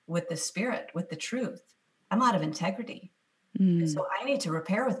with the spirit, with the truth. I'm out of integrity. So I need to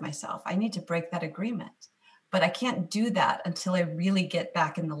repair with myself. I need to break that agreement. But I can't do that until I really get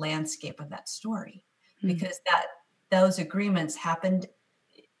back in the landscape of that story, because those agreements happened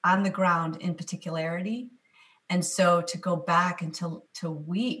on the ground in particularity. And so to go back and to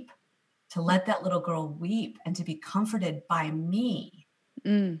weep, to let that little girl weep and to be comforted by me,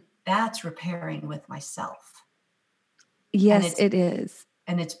 that's repairing with myself. Yes, it is.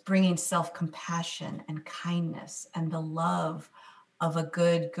 And it's bringing self-compassion and kindness and the love of a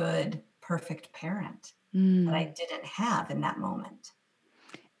good, perfect parent that I didn't have in that moment.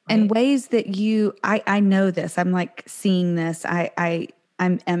 Right? And ways that I know this, I'm like seeing this, I'm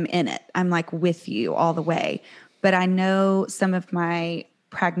in it. I'm like with you all the way. But I know some of my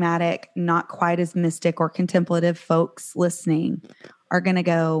pragmatic, not quite as mystic or contemplative folks listening are going to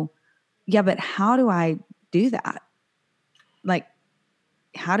go, yeah, but how do I do that? Like,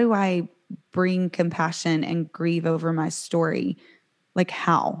 how do I bring compassion and grieve over my story? Like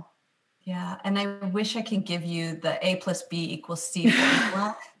how? Yeah. And I wish I could give you the A + B = C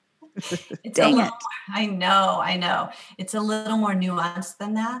formula. Dang it. I know. It's a little more nuanced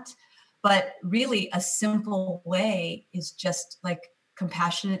than that. But really, a simple way is just like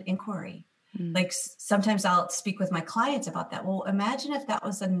compassionate inquiry. Like sometimes I'll speak with my clients about that. Well, imagine if that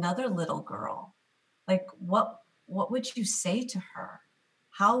was another little girl. Like what would you say to her?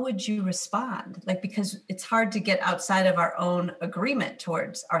 How would you respond? Like, because it's hard to get outside of our own agreement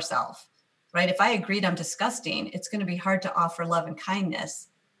towards ourselves, right? If I agreed I'm disgusting, it's going to be hard to offer love and kindness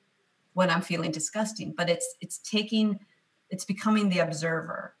when I'm feeling disgusting. But it's becoming the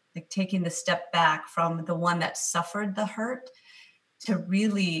observer, like taking the step back from the one that suffered the hurt to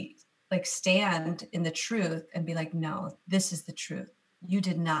really like stand in the truth and be like, no, this is the truth. You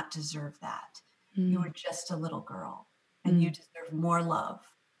did not deserve that. You were just a little girl and you deserve more love,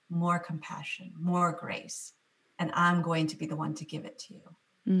 more compassion, more grace. And I'm going to be the one to give it to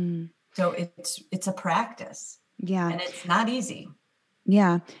you. So it's a practice. Yeah. And it's not easy.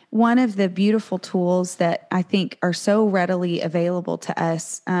 Yeah. One of the beautiful tools that I think are so readily available to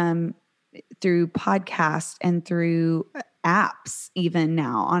us through podcasts and through apps, even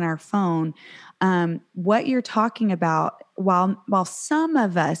now on our phone, what you're talking about, while some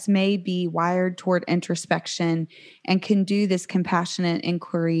of us may be wired toward introspection and can do this compassionate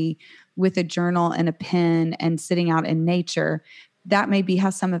inquiry with a journal and a pen and sitting out in nature, that may be how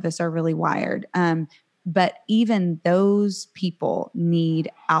some of us are really wired. But even those people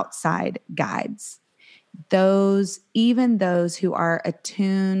need outside guides. Even those who are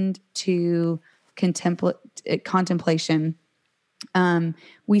attuned to contemplation,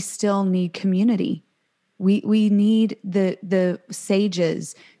 we still need community. We need the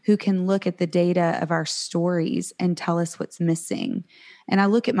sages who can look at the data of our stories and tell us what's missing. And I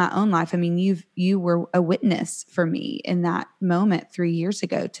look at my own life. I mean, you were a witness for me in that moment 3 years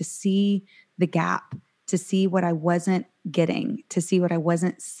ago to see the gap, to see what I wasn't getting, to see what I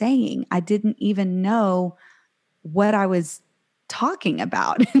wasn't saying. I didn't even know what I was talking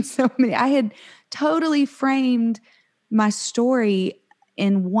about. And I had totally framed my story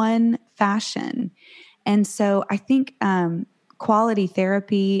in one fashion. And so I think quality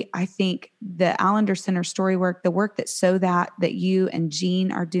therapy, I think the Allender Center story work, the work that you and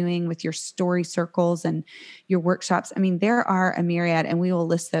Jean are doing with your story circles and your workshops. I mean, there are a myriad, and we will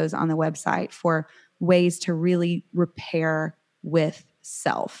list those on the website for ways to really repair with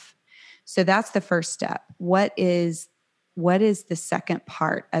self. So that's the first step. What is the second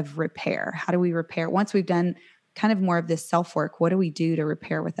part of repair? How do we repair? Once we've done kind of more of this self-work, what do we do to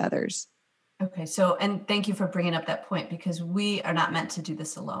repair with others? Okay. So, and thank you for bringing up that point, because we are not meant to do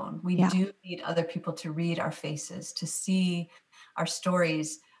this alone. We do need other people to read our faces, to see our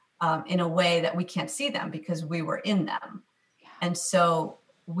stories in a way that we can't see them because we were in them. And so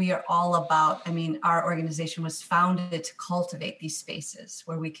we are all about, our organization was founded to cultivate these spaces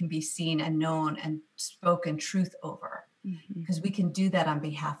where we can be seen and known and spoken truth over, because we can do that on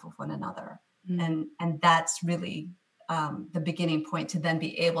behalf of one another. And that's really the beginning point to then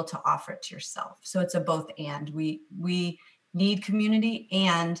be able to offer it to yourself. So it's a both and. We need community,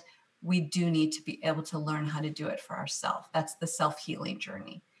 and we do need to be able to learn how to do it for ourselves. That's the self-healing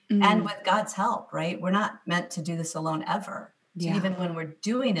journey. And with God's help, right? We're not meant to do this alone ever. So even when we're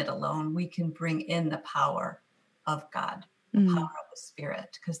doing it alone, we can bring in the power of God, the power of the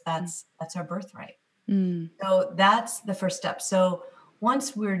Spirit, because that's our birthright. So that's the first step. So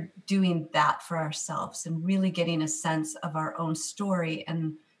once we're doing that for ourselves and really getting a sense of our own story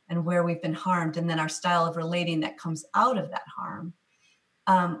and where we've been harmed, and then our style of relating that comes out of that harm,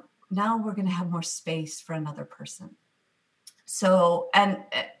 now we're going to have more space for another person. So, and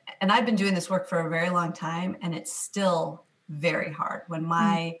I've been doing this work for a very long time, and it's still very hard when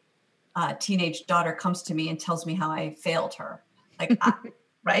my teenage daughter comes to me and tells me how I failed her. Like,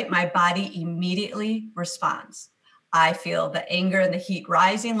 right? My body immediately responds. I feel the anger and the heat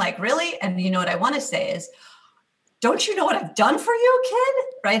rising, like, really? And you know what I want to say is, don't you know what I've done for you, kid?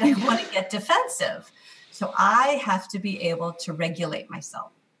 Right? I want to get defensive. So I have to be able to regulate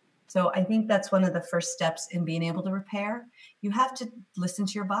myself. So I think that's one of the first steps in being able to repair. You have to listen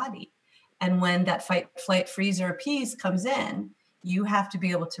to your body. And when that fight, flight, freeze, or appease comes in, you have to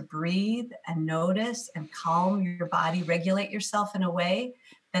be able to breathe and notice and calm your body, regulate yourself in a way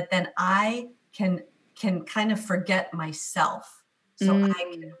that then I can kind of forget myself. So I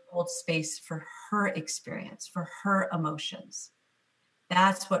can hold space for her experience, for her emotions.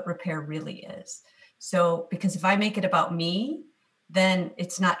 That's what repair really is. So, because if I make it about me, then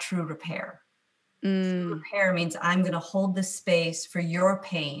it's not true repair. True repair means I'm going to hold the space for your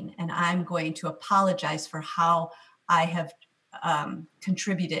pain, and I'm going to apologize for how I have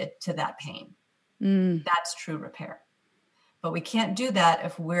contributed to that pain. That's true repair. But we can't do that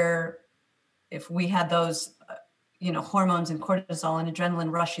if we have those hormones and cortisol and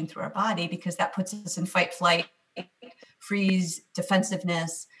adrenaline rushing through our body, because that puts us in fight, flight, freeze,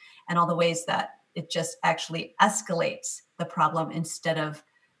 defensiveness, and all the ways that it just actually escalates the problem instead of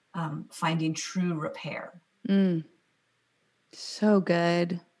finding true repair. So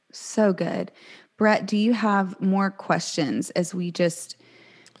good. So good. Brett, do you have more questions as we just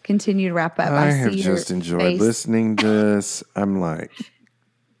continue to wrap up? I have just enjoyed listening to this. I'm like,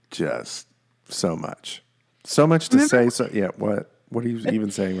 just so much to say. So yeah, what are you even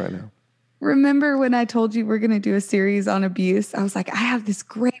saying right now? Remember when I told you we're going to do a series on abuse? I was like, I have this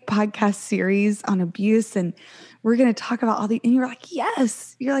great podcast series on abuse, and we're going to talk about all the, and you're like,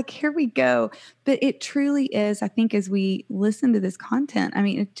 yes, you're like, here we go. But it truly is, I think, as we listen to this content, I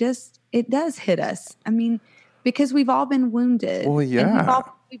mean, it does hit us. I mean, because we've all been wounded. Well, yeah. And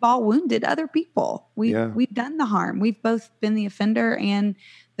we've all wounded other people. We've done the harm. We've both been the offender and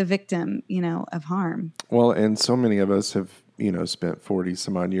the victim, of harm. Well, and so many of us have, spent 40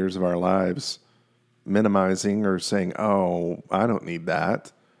 some odd years of our lives minimizing or saying, oh, I don't need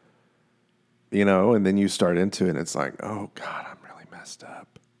that. And then you start into it and it's like, oh God, I'm really messed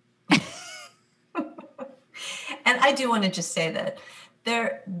up. And I do want to just say that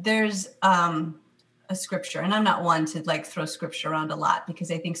there's a scripture, and I'm not one to throw scripture around a lot,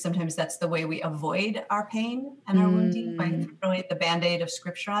 because I think sometimes that's the way we avoid our pain and our wounding, by throwing the Band-Aid of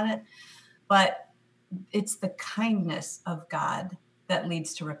scripture on it. But it's the kindness of God that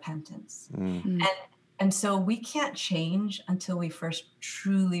leads to repentance. And so we can't change until we first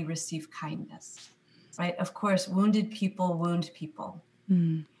truly receive kindness, right? Of course, wounded people wound people.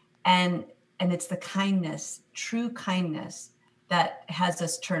 And it's the kindness, true kindness, that has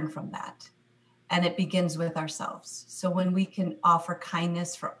us turn from that. And it begins with ourselves. So when we can offer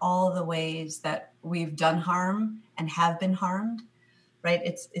kindness for all the ways that we've done harm and have been harmed, right?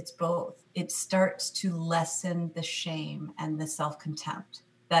 It's both. It starts to lessen the shame and the self-contempt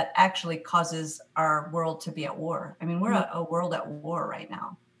that actually causes our world to be at war. I mean, we're a world at war right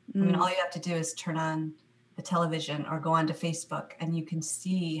now. I mean, all you have to do is turn on the television or go onto Facebook, and you can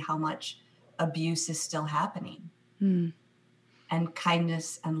see how much abuse is still happening. And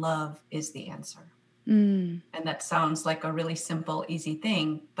kindness and love is the answer. And that sounds like a really simple, easy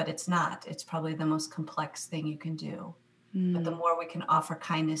thing, but it's not. It's probably the most complex thing you can do. But the more we can offer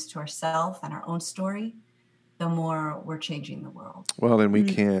kindness to ourselves and our own story, the more we're changing the world. Well, then we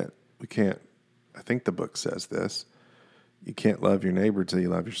can't, I think the book says this, you can't love your neighbor till you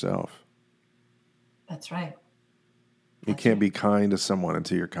love yourself. That's right. You can't be kind to someone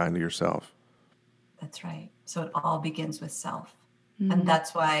until you're kind to yourself. That's right. So it all begins with self. And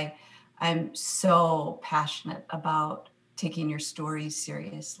that's why I'm so passionate about taking your stories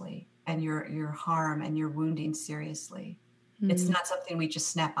seriously and your harm and your wounding seriously. It's not something we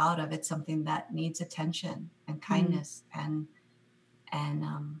just snap out of. It's something that needs attention and kindness and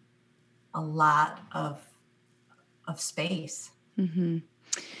a lot of space. Mm-hmm.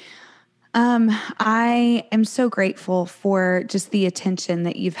 I am so grateful for just the attention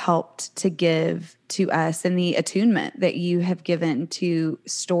that you've helped to give to us and the attunement that you have given to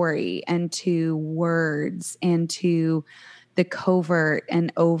story and to words and to the covert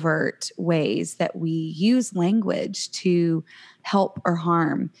and overt ways that we use language to help or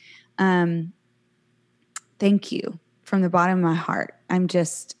harm. Thank you from the bottom of my heart. I'm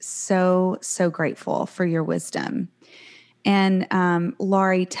just so, so grateful for your wisdom. And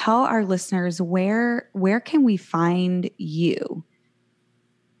Laurie, tell our listeners where can we find you?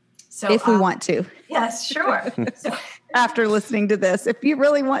 So if we want to. Yes, sure. So, after listening to this, if you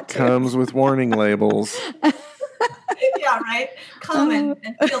really want to. Comes with warning labels. Yeah, right. Come and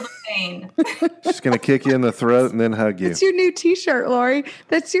feel the pain. She's gonna kick you in the throat and then hug you. That's your new T-shirt, Laurie.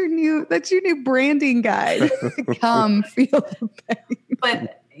 That's your new branding guide. Come feel the pain.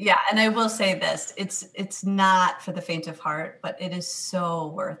 But yeah, and I will say this: it's not for the faint of heart, but it is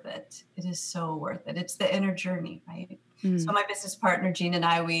so worth it. It is so worth it. It's the inner journey, right? So my business partner Jean and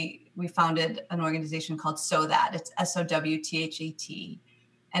I, we founded an organization called So That. It's SOWTHAT.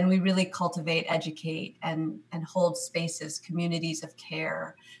 And we really cultivate, educate, and hold spaces, communities of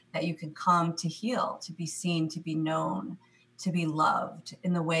care that you can come to heal, to be seen, to be known, to be loved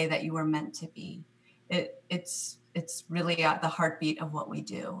in the way that you were meant to be. It's really at the heartbeat of what we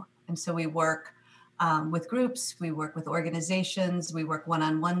do. And so we work with groups, we work with organizations, we work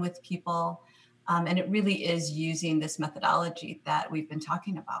one-on-one with people. And it really is using this methodology that we've been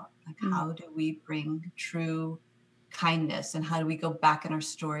talking about. Like, how do we bring true kindness, and how do we go back in our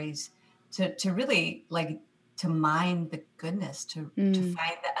stories to really to mine the goodness, to find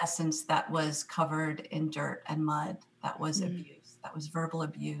the essence that was covered in dirt and mud, that was abuse, that was verbal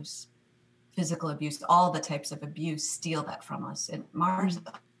abuse, physical abuse, all the types of abuse steal that from us. It mars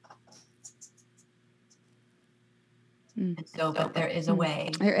us. And so, but there is a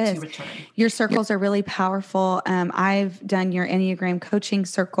way to return. Your circles are really powerful. I've done your Enneagram coaching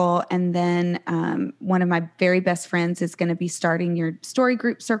circle, and then one of my very best friends is going to be starting your story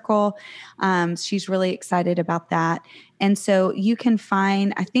group circle. She's really excited about that. And so you can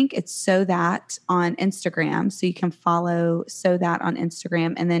find, I think it's So That on Instagram. So you can follow So That on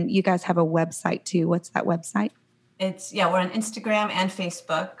Instagram. And then you guys have a website too. What's that website? We're on Instagram and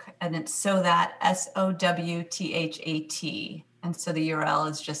Facebook, and it's So That, SOWTHAT. And so the URL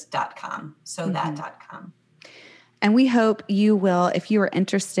is just .com, sothat.com. And we hope you will, if you are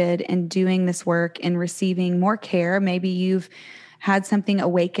interested in doing this work and receiving more care, maybe you've had something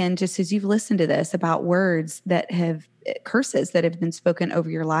awaken just as you've listened to this about words that have curses that have been spoken over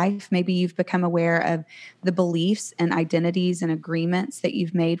your life. Maybe you've become aware of the beliefs and identities and agreements that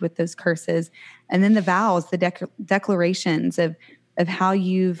you've made with those curses. And then the vows, the declarations of how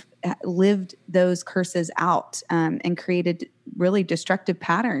you've lived those curses out and created really destructive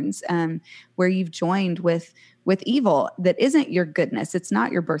patterns where you've joined with evil that isn't your goodness. It's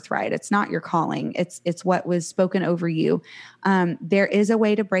not your birthright. It's not your calling. It's what was spoken over you. There is a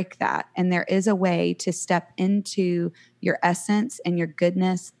way to break that. And there is a way to step into your essence and your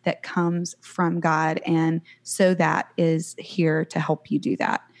goodness that comes from God. And So That is here to help you do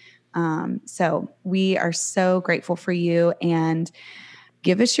that. So we are so grateful for you, and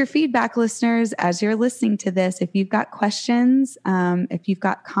give us your feedback, listeners, as you're listening to this. If you've got questions, if you've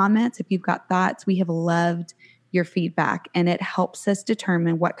got comments, if you've got thoughts, we have loved your feedback, and it helps us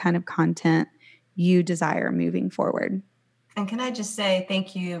determine what kind of content you desire moving forward. And can I just say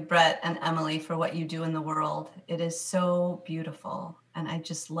thank you, Brett and Emily, for what you do in the world. It is so beautiful, and I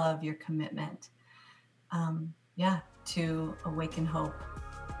just love your commitment, to awaken hope.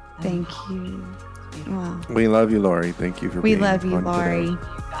 Thank you. Wow. We love you, Laurie. Thank you for being on today. We love you, Laurie. You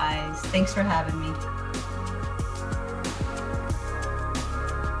guys, thanks for having me.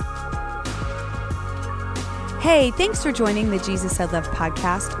 Hey, thanks for joining the Jesus Said Love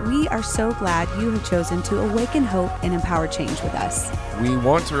podcast. We are so glad you have chosen to awaken hope and empower change with us. We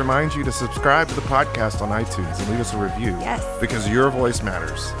want to remind you to subscribe to the podcast on iTunes and leave us a review. Yes. Because your voice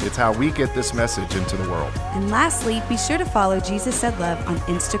matters. It's how we get this message into the world. And lastly, be sure to follow Jesus Said Love on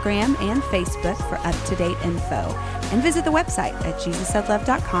Instagram and Facebook for up-to-date info. And visit the website at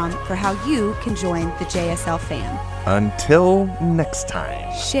JesusSaidLove.com for how you can join the JSL fam. Until next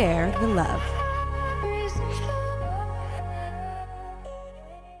time. Share the love.